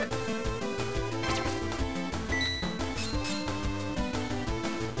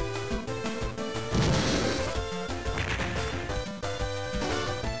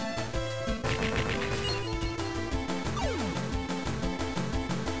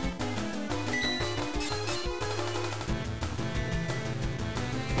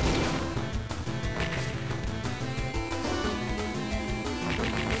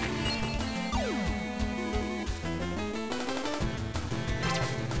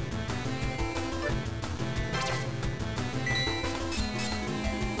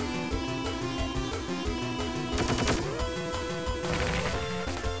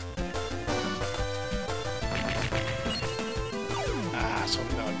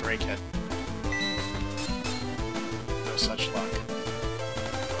 Something that would break it. No such luck.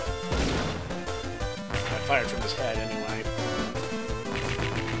 I fired from his head anyway.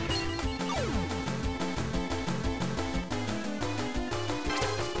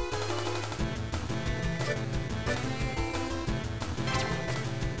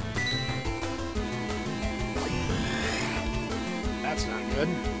 That's not good.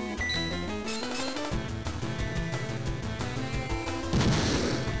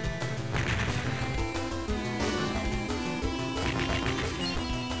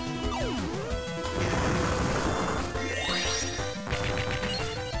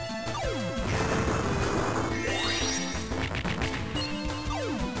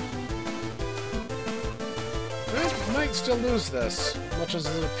 Might still lose this, much as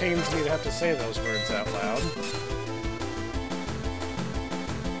it pains me to have to say those words out loud.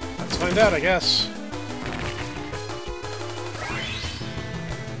 Let's find out, I guess.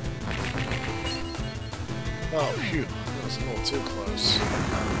 Oh, phew. That was a little too close.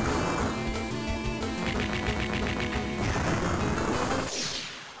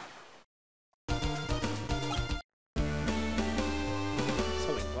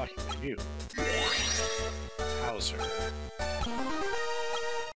 Something blocking my view. Hauser.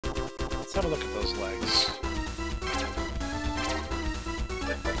 Let's have a look at those legs.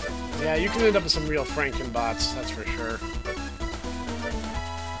 Yeah, you can end up with some real Frankenbots, that's for sure.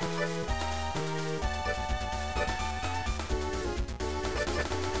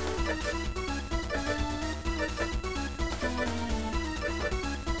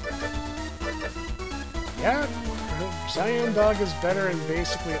 Yeah, Cyan Dog is better in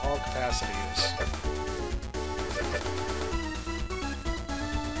basically all capacities.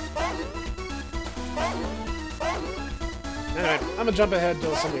 Anyway, I'm gonna jump ahead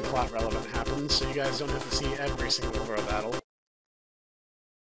until something plot relevant happens. one, so you guys don't have to see every single bro battle.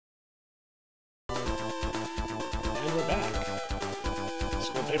 And we're back.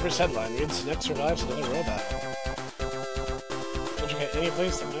 School paper's headline reads, Snek survives another bro battle. Don't you get any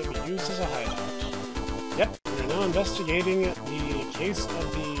place that might be used as a hideout? Yep, we're now investigating the case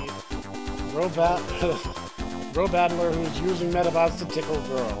of the bro battler who's using Medabots to tickle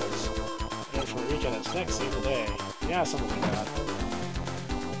girls. And for a weekend at Snek save the day. Yeah, something like that.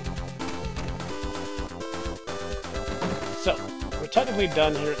 So, we're technically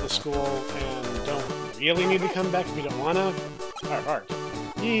done here at the school, and don't really need to come back if you don't wanna. Hark.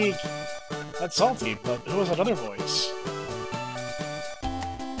 Eek! That's salty, but who was that other voice?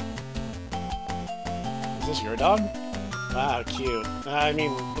 Is this your dog? Wow, cute. I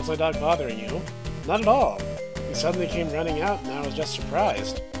mean, was my dog bothering you? Not at all. He suddenly came running out, and I was just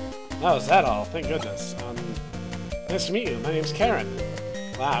surprised. Oh, is that all? Thank goodness. Nice to meet you. My name's Karen.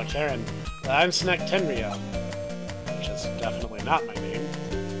 Wow, Karen. I'm Snek Tenryo. Which is definitely not my name.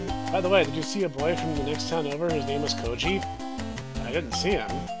 By the way, did you see a boy from the next town over? His name was Koji? I didn't see him.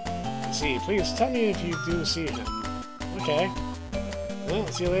 I see. Please tell me if you do see him. Okay. Well,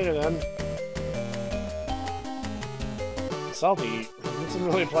 see you later then. Salty. That's a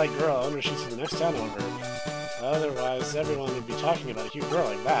really polite girl. I wonder if she's from the next town over. Otherwise, everyone would be talking about a cute girl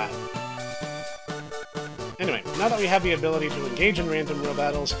like that. Anyway, now that we have the ability to engage in random row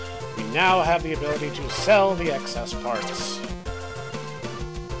battles, we now have the ability to sell the excess parts.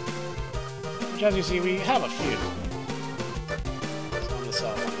 Which, as you see, we have a few. So I'm going to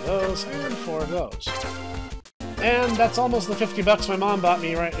sell one of those and 4 of those. And that's almost the 50 bucks my mom gave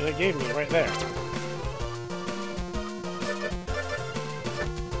me right there.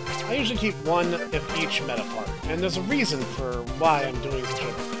 I usually keep one of each meta part, and there's a reason for why I'm doing such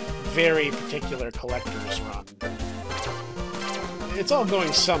a very particular collector's run. It's all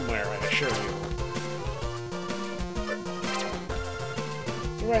going somewhere, I assure you.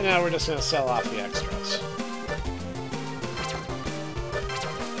 So right now, we're just going to sell off the extras.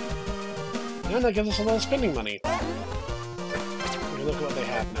 And that gives us a little spending money. Look at what they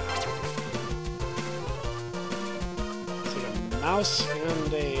have now. It's like a mouse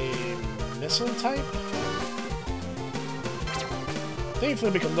and a missile type?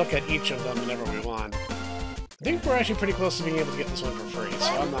 Thankfully, we can look at each of them whenever we want. I think we're actually pretty close to being able to get this one for free, so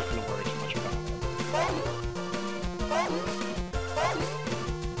I'm not going to worry too much about it.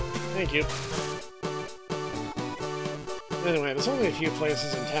 Thank you. Anyway, there's only a few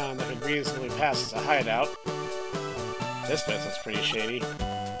places in town that could reasonably pass as a hideout. This place looks pretty shady.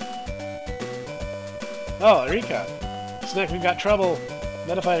 Oh, Erika! Snek, we've got trouble.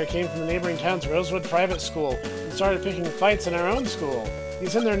 Metafighter came from the neighboring town's Rosewood Private School and started picking fights in our own school.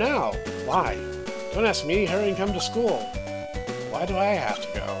 He's in there now. Why? Don't ask me. Hurry and come to school. Why do I have to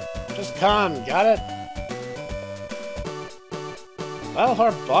go? Just come. Got it? Well, if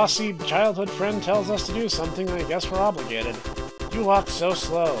our bossy childhood friend tells us to do something, I guess we're obligated. You walk so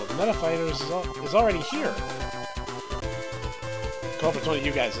slow. The Metafighter is already here. Culprit's one of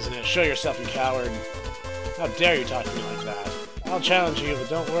you guys, isn't it? Show yourself, you coward. How dare you talk to me like that? I'll challenge you, but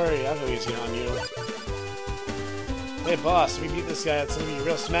don't worry, I'll go easy on you. Hey boss, we beat this guy at some of you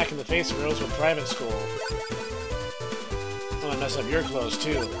real smack in the face at Rosewood Private School. I'm gonna mess up your clothes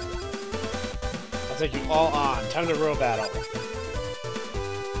too. I'll take you all on. Time to row battle.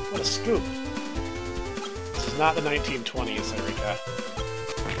 What a scoop. This is not the 1920s, Erika.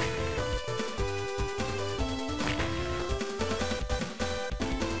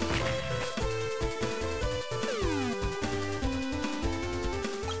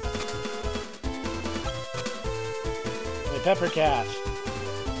 Pepper Cat.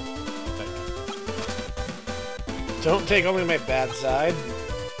 Don't take only my bad side.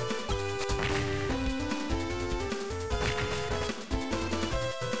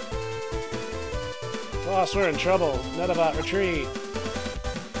 Boss, we're in trouble. Medabot, retreat.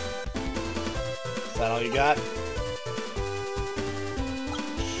 Is that all you got?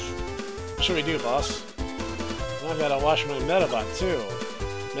 What should we do, boss? I've got to wash my Medabot, too.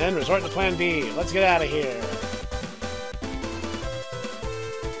 Men, resort to Plan B. Let's get out of here.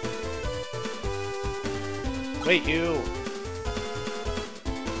 Wait, you!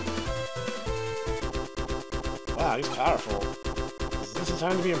 Wow, he's powerful. Is this a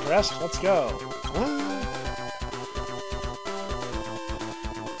time to be impressed? Let's go. What?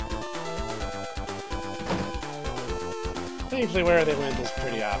 Thankfully, where they went is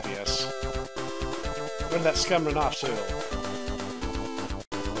pretty obvious. Where did that scum run off to?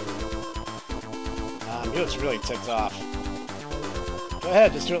 He looks really ticked off. Go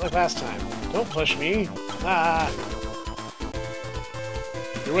ahead, just do it like last time. Don't push me. Ah!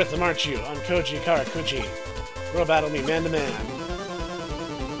 You're with them, aren't you? I'm Koji Karakuchi. We'll battle me man-to-man.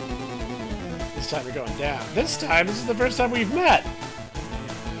 This time you're going down. This time? This is the first time we've met!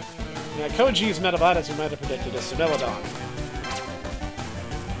 Now, Koji's Medabot, as you might have predicted, is Medabots.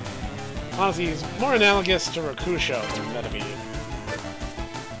 Honestly, he's more analogous to Rakusho than Medabots.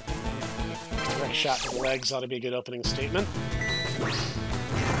 Direct shot to the legs ought to be a good opening statement.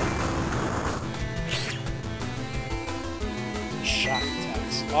 Shock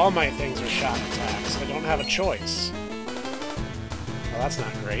attacks. All my things are shock attacks. I don't have a choice. Well, that's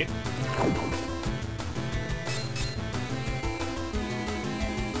not great.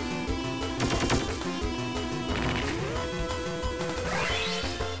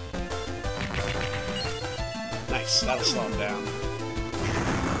 Nice, that'll slow him down.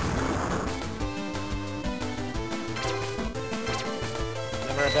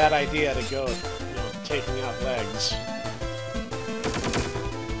 Never a bad idea to go, taking out legs.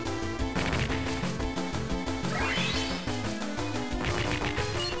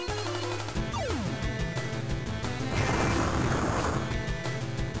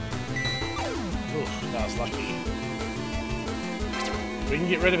 Oof, that was lucky. We can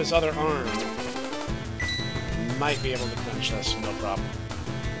get rid of his other arm. Might be able to clinch this, no problem.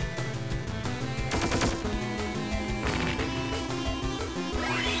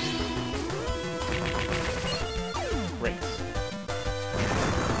 Great.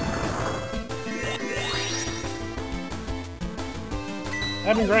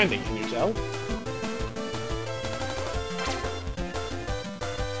 I've been grinding, can you tell?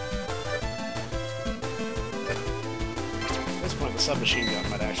 At this point, the submachine gun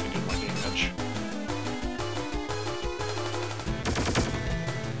might actually do more damage.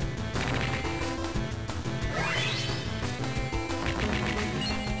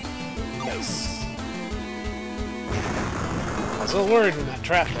 I was a little worried when that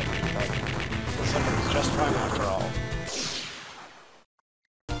trap hit me, but looks like it was just fine after all.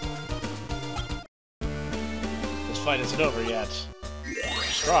 This fight isn't over yet.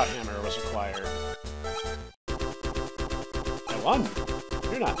 Straw hammer was required. I won!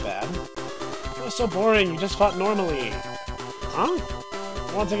 You're not bad. It was so boring, you just fought normally. Huh?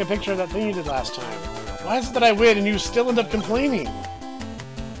 I want to take a picture of that thing you did last time. Why is it that I win and you still end up complaining?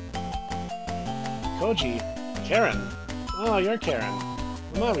 Koji? Karen? Oh, you're Karen.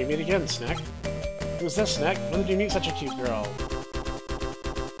 Come on, we meet again, Snek. Who's this, Snek? When did you meet such a cute girl?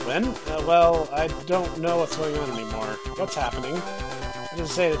 When? Well, I don't know what's going on anymore. What's happening? I didn't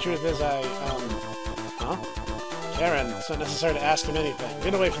say, the truth is Huh? Karen, it's not necessary to ask him anything.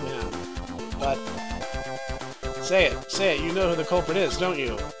 Get away from him. But... Say it, you know who the culprit is, don't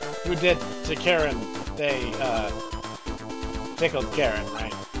you? Who did to Karen, tickled Karen,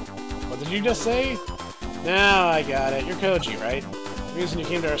 right? What did you just say? Now I got it. You're Koji, right? The reason you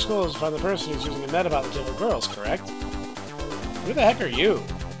came to our school is to find the person who's using a Medabot to tickle girls, correct? Who the heck are you?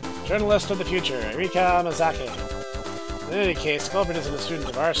 Journalist of the future, Erika Mazaki. In any case, the culprit isn't a student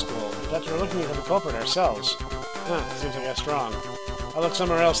of our school. In fact, we're looking for the culprit ourselves. Huh, seems like I guess wrong. I'll look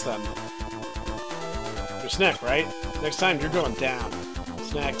somewhere else then. You're Snek, right? Next time, you're going down.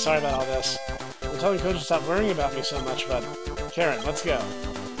 Snek, sorry about all this. I'm telling Koji to stop worrying about me so much, but... Karen, let's go.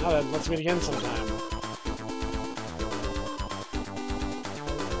 Now then, let's meet again sometime.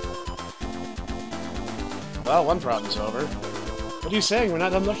 Well, one problem's over. What are you saying? We're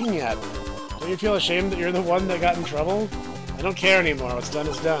not done looking yet. Don't you feel ashamed that you're the one that got in trouble? I don't care anymore. What's done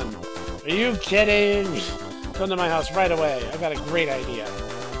is done. Are you kidding? Come to my house right away. I've got a great idea.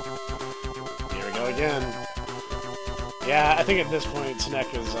 Here we go again. Yeah, I think at this point,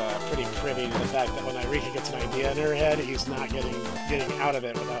 Snek is pretty privy to the fact that when Irika gets an idea in her head, he's not getting out of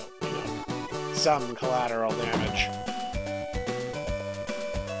it without, some collateral damage.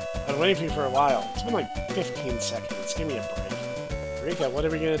 I've been waiting for you for a while. It's been like 15 seconds. Give me a break. Rika, what are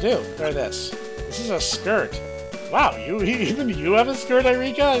we gonna do? Try this. This is a skirt. Wow, even you have a skirt,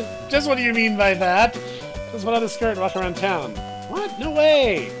 Irika? Just what do you mean by that? Just put on a skirt and walk around town. What? No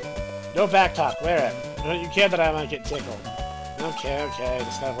way! No back talk. Wear it. You care that I might get tickled. Okay,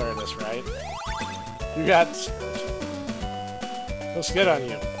 just gotta wear this, right? You got skirt. Looks good on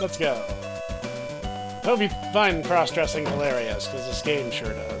you. Let's go. I hope you find cross-dressing hilarious, because this game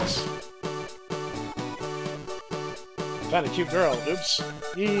sure does. Found a cute girl. Oops.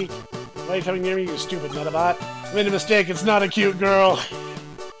 Eek. Why are you coming near me, you stupid Medabot? I made a mistake. It's not a cute girl.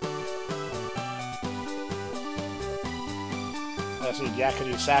 I see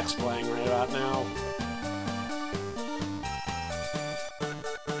Yakety sax playing right about now.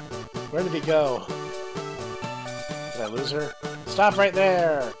 Where did he go? Did I lose her? Stop right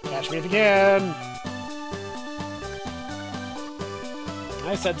there! Catch me if you can!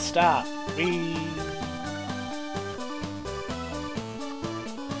 I said stop.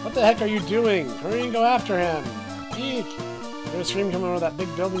 What the heck are you doing? Hurry and go after him. Eek! There's a stream coming over that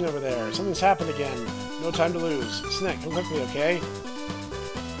big building over there. Something's happened again. No time to lose. Snek, come quickly, okay?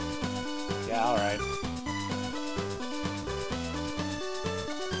 Yeah, alright.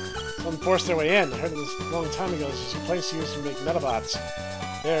 Someone forced their way in. I heard this a long time ago. This is a place used to make Medabots.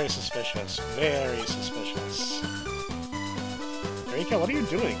 Very suspicious. Very suspicious. Rika, what are you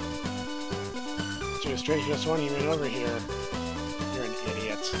doing? To a stranger just one, you ran over here. You're an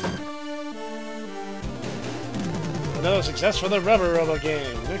idiot. Another success for the Rubber Robo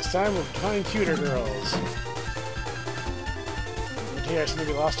game. Next time we'll find cuter girls. Oh dear, I seem to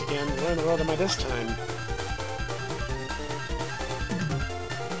be lost again. Where in the world am I this time?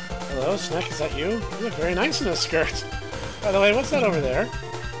 Hello, Snek, is that you? You look very nice in a skirt. By the way, what's that over there?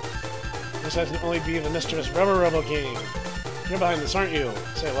 This can only be the mischievous Rubber Robo game. You're behind this, aren't you?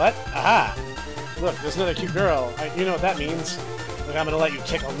 Say what? Aha! Look, there's another cute girl. You know what that means. Look, I'm gonna let you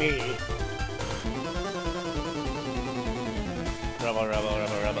tickle me. Robo, Robo,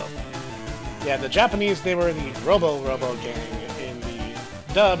 Robo, Robo. Yeah, the Japanese, they were the Robo gang. In the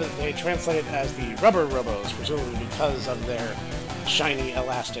dub, they translated as the Rubber Robos, presumably because of their shiny,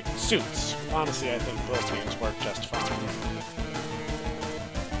 elastic suits. Honestly, I think both names work just fine.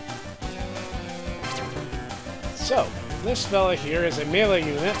 So, this fella here is a melee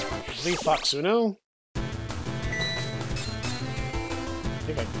unit. I believe Foxuno. I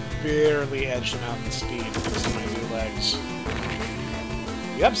think I barely edged him out in speed because of my new legs.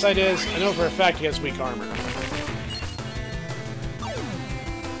 The upside is, I know for a fact he has weak armor.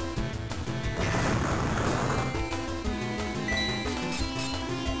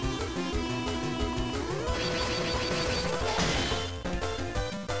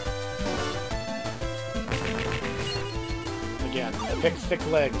 Again, I pick thick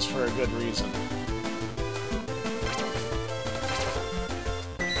legs for a good reason.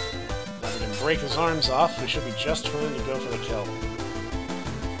 Now we can break his arms off, we should be just fine to go for the kill.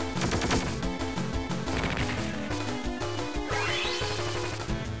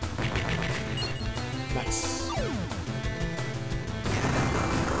 Nice.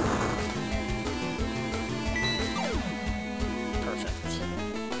 Perfect.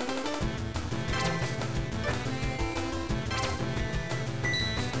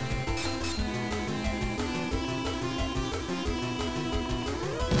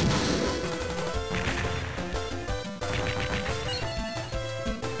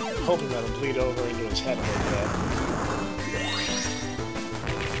 Hoping that'll bleed over into his head a little bit.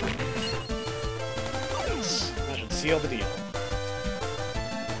 Nice. That should seal the deal.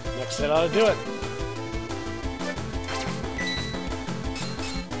 Next set ought to do it.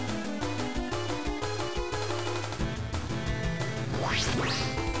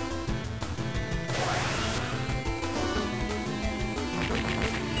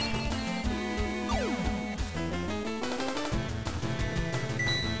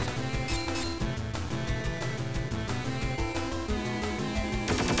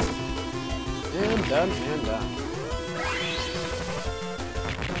 And done, and done.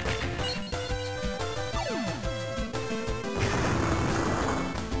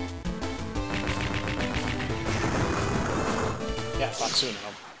 Yeah, Foxuno.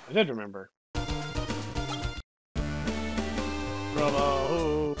 I did remember.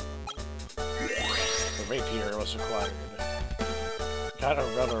 Robo! The rapier was required. Got a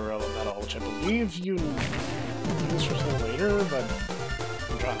Rubber Robo medal, which I believe you use for something later, but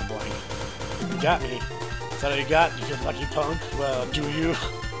I'm drawing a blank. You got me. Is that all you got? You feel lucky, punk? Well, do you?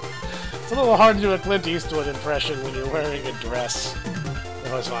 It's a little hard to do a Clint Eastwood impression when you're wearing a dress. I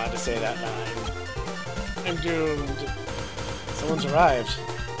always wanted to say that line. I'm doomed. Someone's arrived.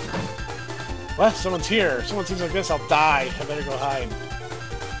 What? Someone's here. Someone seems like this, I'll die. I better go hide.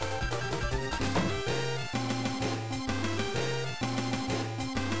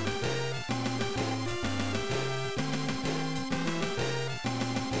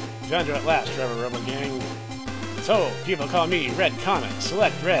 Found you at last, Rubber Robo Gang. So, people call me Red Comet.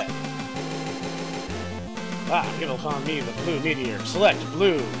 Select Red. Ah, people call me the Blue Meteor. Select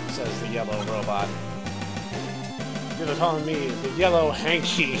Blue, says the Yellow Robot. People call me the Yellow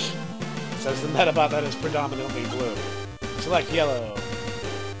Hanky, says the Medabot that is predominantly blue. Select Yellow.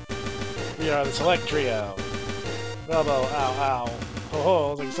 We are the Select Trio. Robo, ow, ow. Ho ho,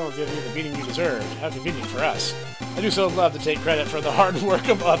 looks like someone's giving you the beating you deserved. How convenient for us. I do so love to take credit for the hard work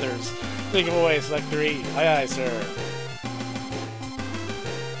of others. Think of a way, Select 3. Aye aye, sir.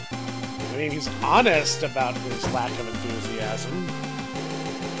 I mean, he's honest about his lack of enthusiasm.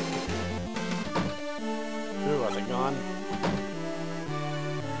 Ooh, are they gone?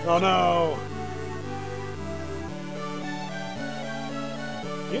 Oh no!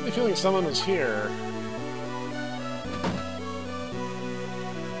 I get the feeling someone was here.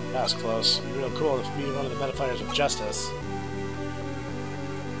 That was close. It'd be real cool if we be one of the Metafires of Justice.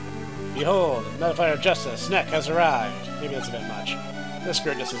 Behold, the Metaphire of Justice, Snek has arrived. Maybe that's a bit much. This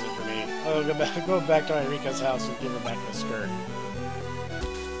skirt just isn't for me. I'll go back to Eureka's house and give her back the skirt.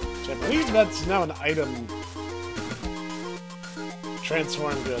 So I believe that's now an item.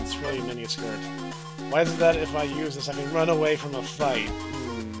 Transform goods, really miniskirt. Why is it that if I use this I can run away from a fight?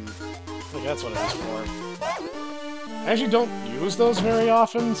 Okay, that's what it is for. I actually don't use those very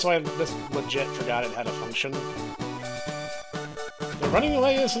often, so I just legit forgot it had a function. The running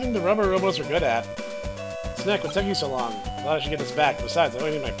away is something the rubber robots are good at. Snek, what took you so long? I thought I should get this back. Besides, I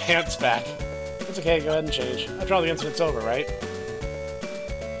only need my pants back. It's okay, go ahead and change. After all, the incident's over, right?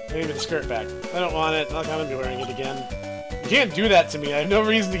 I need the skirt back. I don't want it. I'm not gonna be wearing it again. You can't do that to me. I have no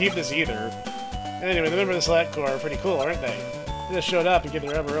reason to keep this either. Anyway, the members of the Select Corps are pretty cool, aren't they? They just showed up and gave the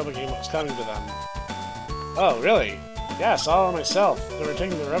rubber robot game what was coming to them. Oh, really? Yeah, I saw it myself. They were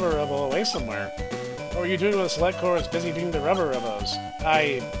taking the rubber robo away somewhere. What were you doing when the Select Corps was busy beating the rubber robos?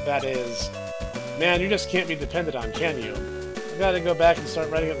 That is... Man, you just can't be depended on, can you? I gotta go back and start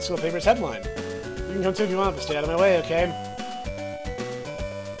writing out the school paper's headline. You can come too if you want, but stay out of my way, okay?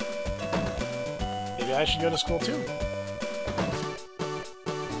 Maybe I should go to school too.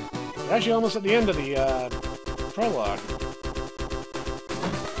 We're actually almost at the end of the, prologue.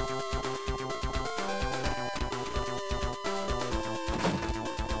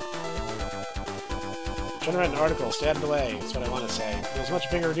 Trying to write an article, stay out of the way, that's what I want to say. There's much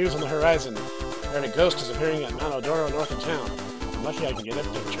bigger news on the horizon. I heard a ghost is appearing at Mount Odoro north of town. I'm lucky I can get a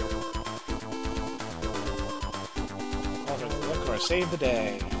picture. Alright, of course, save the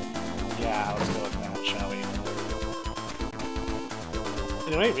day. Yeah, let's go with that, shall we?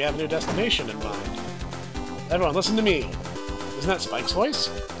 Anyway, we have a new destination in mind. Everyone, listen to me. Isn't that Spike's voice?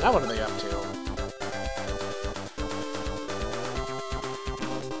 Now what are they up to?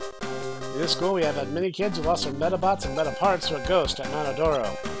 In this school, we have had many kids who lost their Medabots and Medaparts to a ghost at Mount Odoro.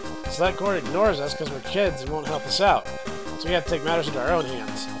 The Select Corps ignores us because we're kids and won't help us out, so we have to take matters into our own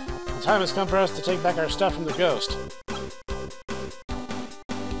hands. The time has come for us to take back our stuff from the ghost.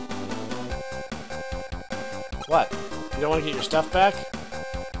 What? You don't want to get your stuff back?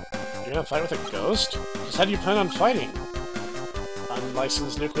 You're gonna fight with a ghost? Just how do you plan on fighting?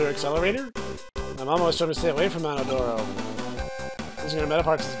 Unlicensed nuclear accelerator? My mom always told me to stay away from Mount Odoro. Losing our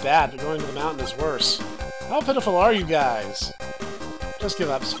Metaparts is bad, but going to the mountain is worse. How pitiful are you guys? Just give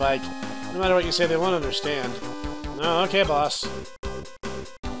up, Spike. No matter what you say, they won't understand. No, okay, boss.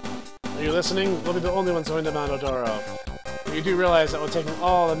 Are you listening? We'll be the only ones going to Mount Odoro. But you do realize that we're taking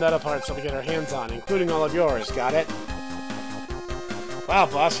all the Metaparts that we get our hands on, including all of yours, got it? Wow,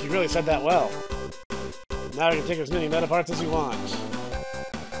 boss, you really said that well. Now we can take as many Metaparts as we want.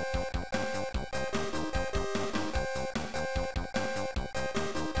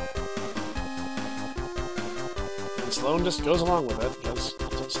 Sloane just goes along with it, because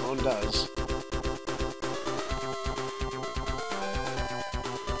that's what Sloane does.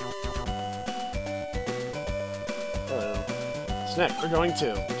 Hello. Snek, we're going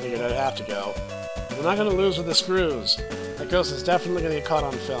too. Figured I'd have to go. We're not going to lose with the screws. That ghost is definitely going to get caught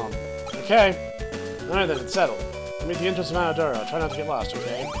on film. Okay. Alright then, it's settled. We'll meet the entrance of Mount Odoro. Try not to get lost,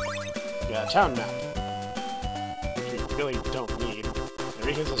 okay? We got a town map. Which we really don't need.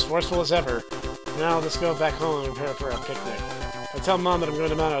 Eureka's as forceful as ever. Now let's go back home and prepare for a picnic. If I tell Mom that I'm going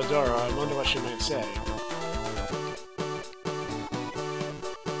to Mount Odoro, I wonder what she might say.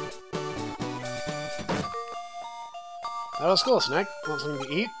 How was school, Snek? Want something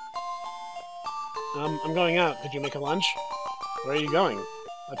to eat? I'm going out. Could you make a lunch? Where are you going?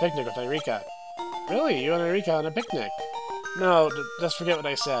 A picnic with Eureka. Really? You and Eureka on a picnic? No, just forget what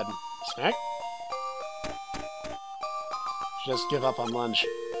I said. Snek? Just give up on lunch.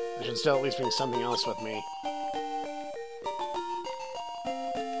 I should still at least bring something else with me.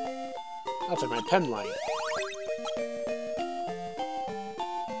 That's like my pen light.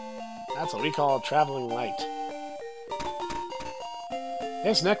 That's what we call a traveling light.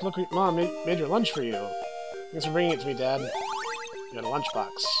 Hey, Snek, look what Mom made your lunch for you. Thanks for bringing it to me, Dad. You got a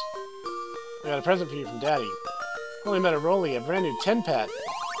lunchbox. I got a present for you from Daddy. Only met a Rolly, a brand new tin pet.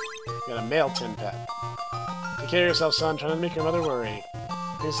 You got a male tin pet. Take care of yourself, son. Try not to make your mother worry.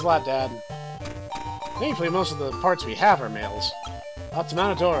 Thanks a lot, Dad. Thankfully, most of the parts we have are males. Up to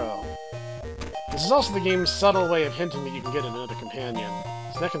Mount Odoro. This is also the game's subtle way of hinting that you can get another companion.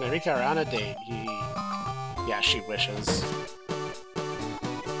 Snek and Eureka are on a date. Yeah, she wishes.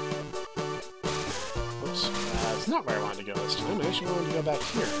 Oops. not where I wanted to go this time. I actually wanted to go back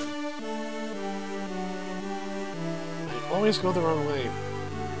here. I always go the wrong way.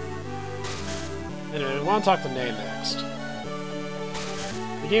 Anyway, we want to talk to Nay next.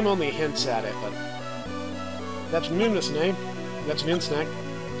 The game only hints at it, but... Good afternoon, Miss Nay. Good afternoon, Snek.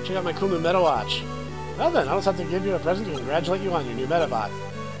 Check out my cool new Medabots. Well then, I'll just have to give you a present to congratulate you on your new Medabot.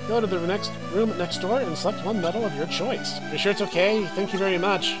 Go to the next room next door and select one medal of your choice. You're sure it's okay? Thank you very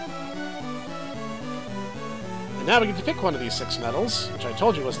much. And now we get to pick one of these 6 medals, which I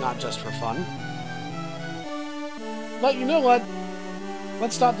told you was not just for fun. But you know what?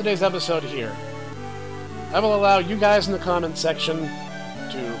 Let's stop today's episode here. I will allow you guys in the comments section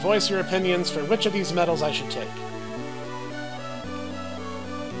to voice your opinions for which of these medals I should take.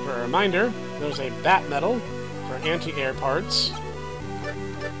 For a reminder, there's a Bat medal for anti-air parts.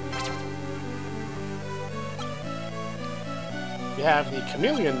 You have the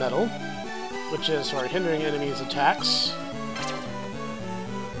Chameleon medal, which is for hindering enemies' attacks.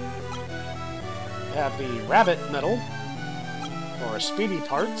 You have the Rabbit medal for speedy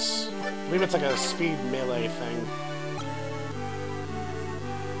parts. I believe it's like a speed melee thing.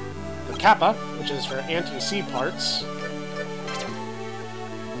 The Kappa, which is for anti-sea parts.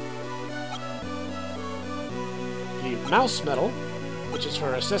 The Mouse medal, which is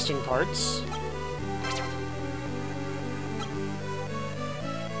for assisting parts.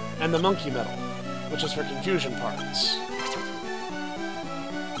 And the Monkey medal, which is for confusion parts.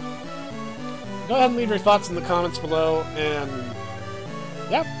 Go ahead and leave your thoughts in the comments below, and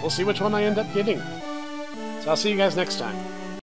yeah, we'll see which one I end up getting. So I'll see you guys next time.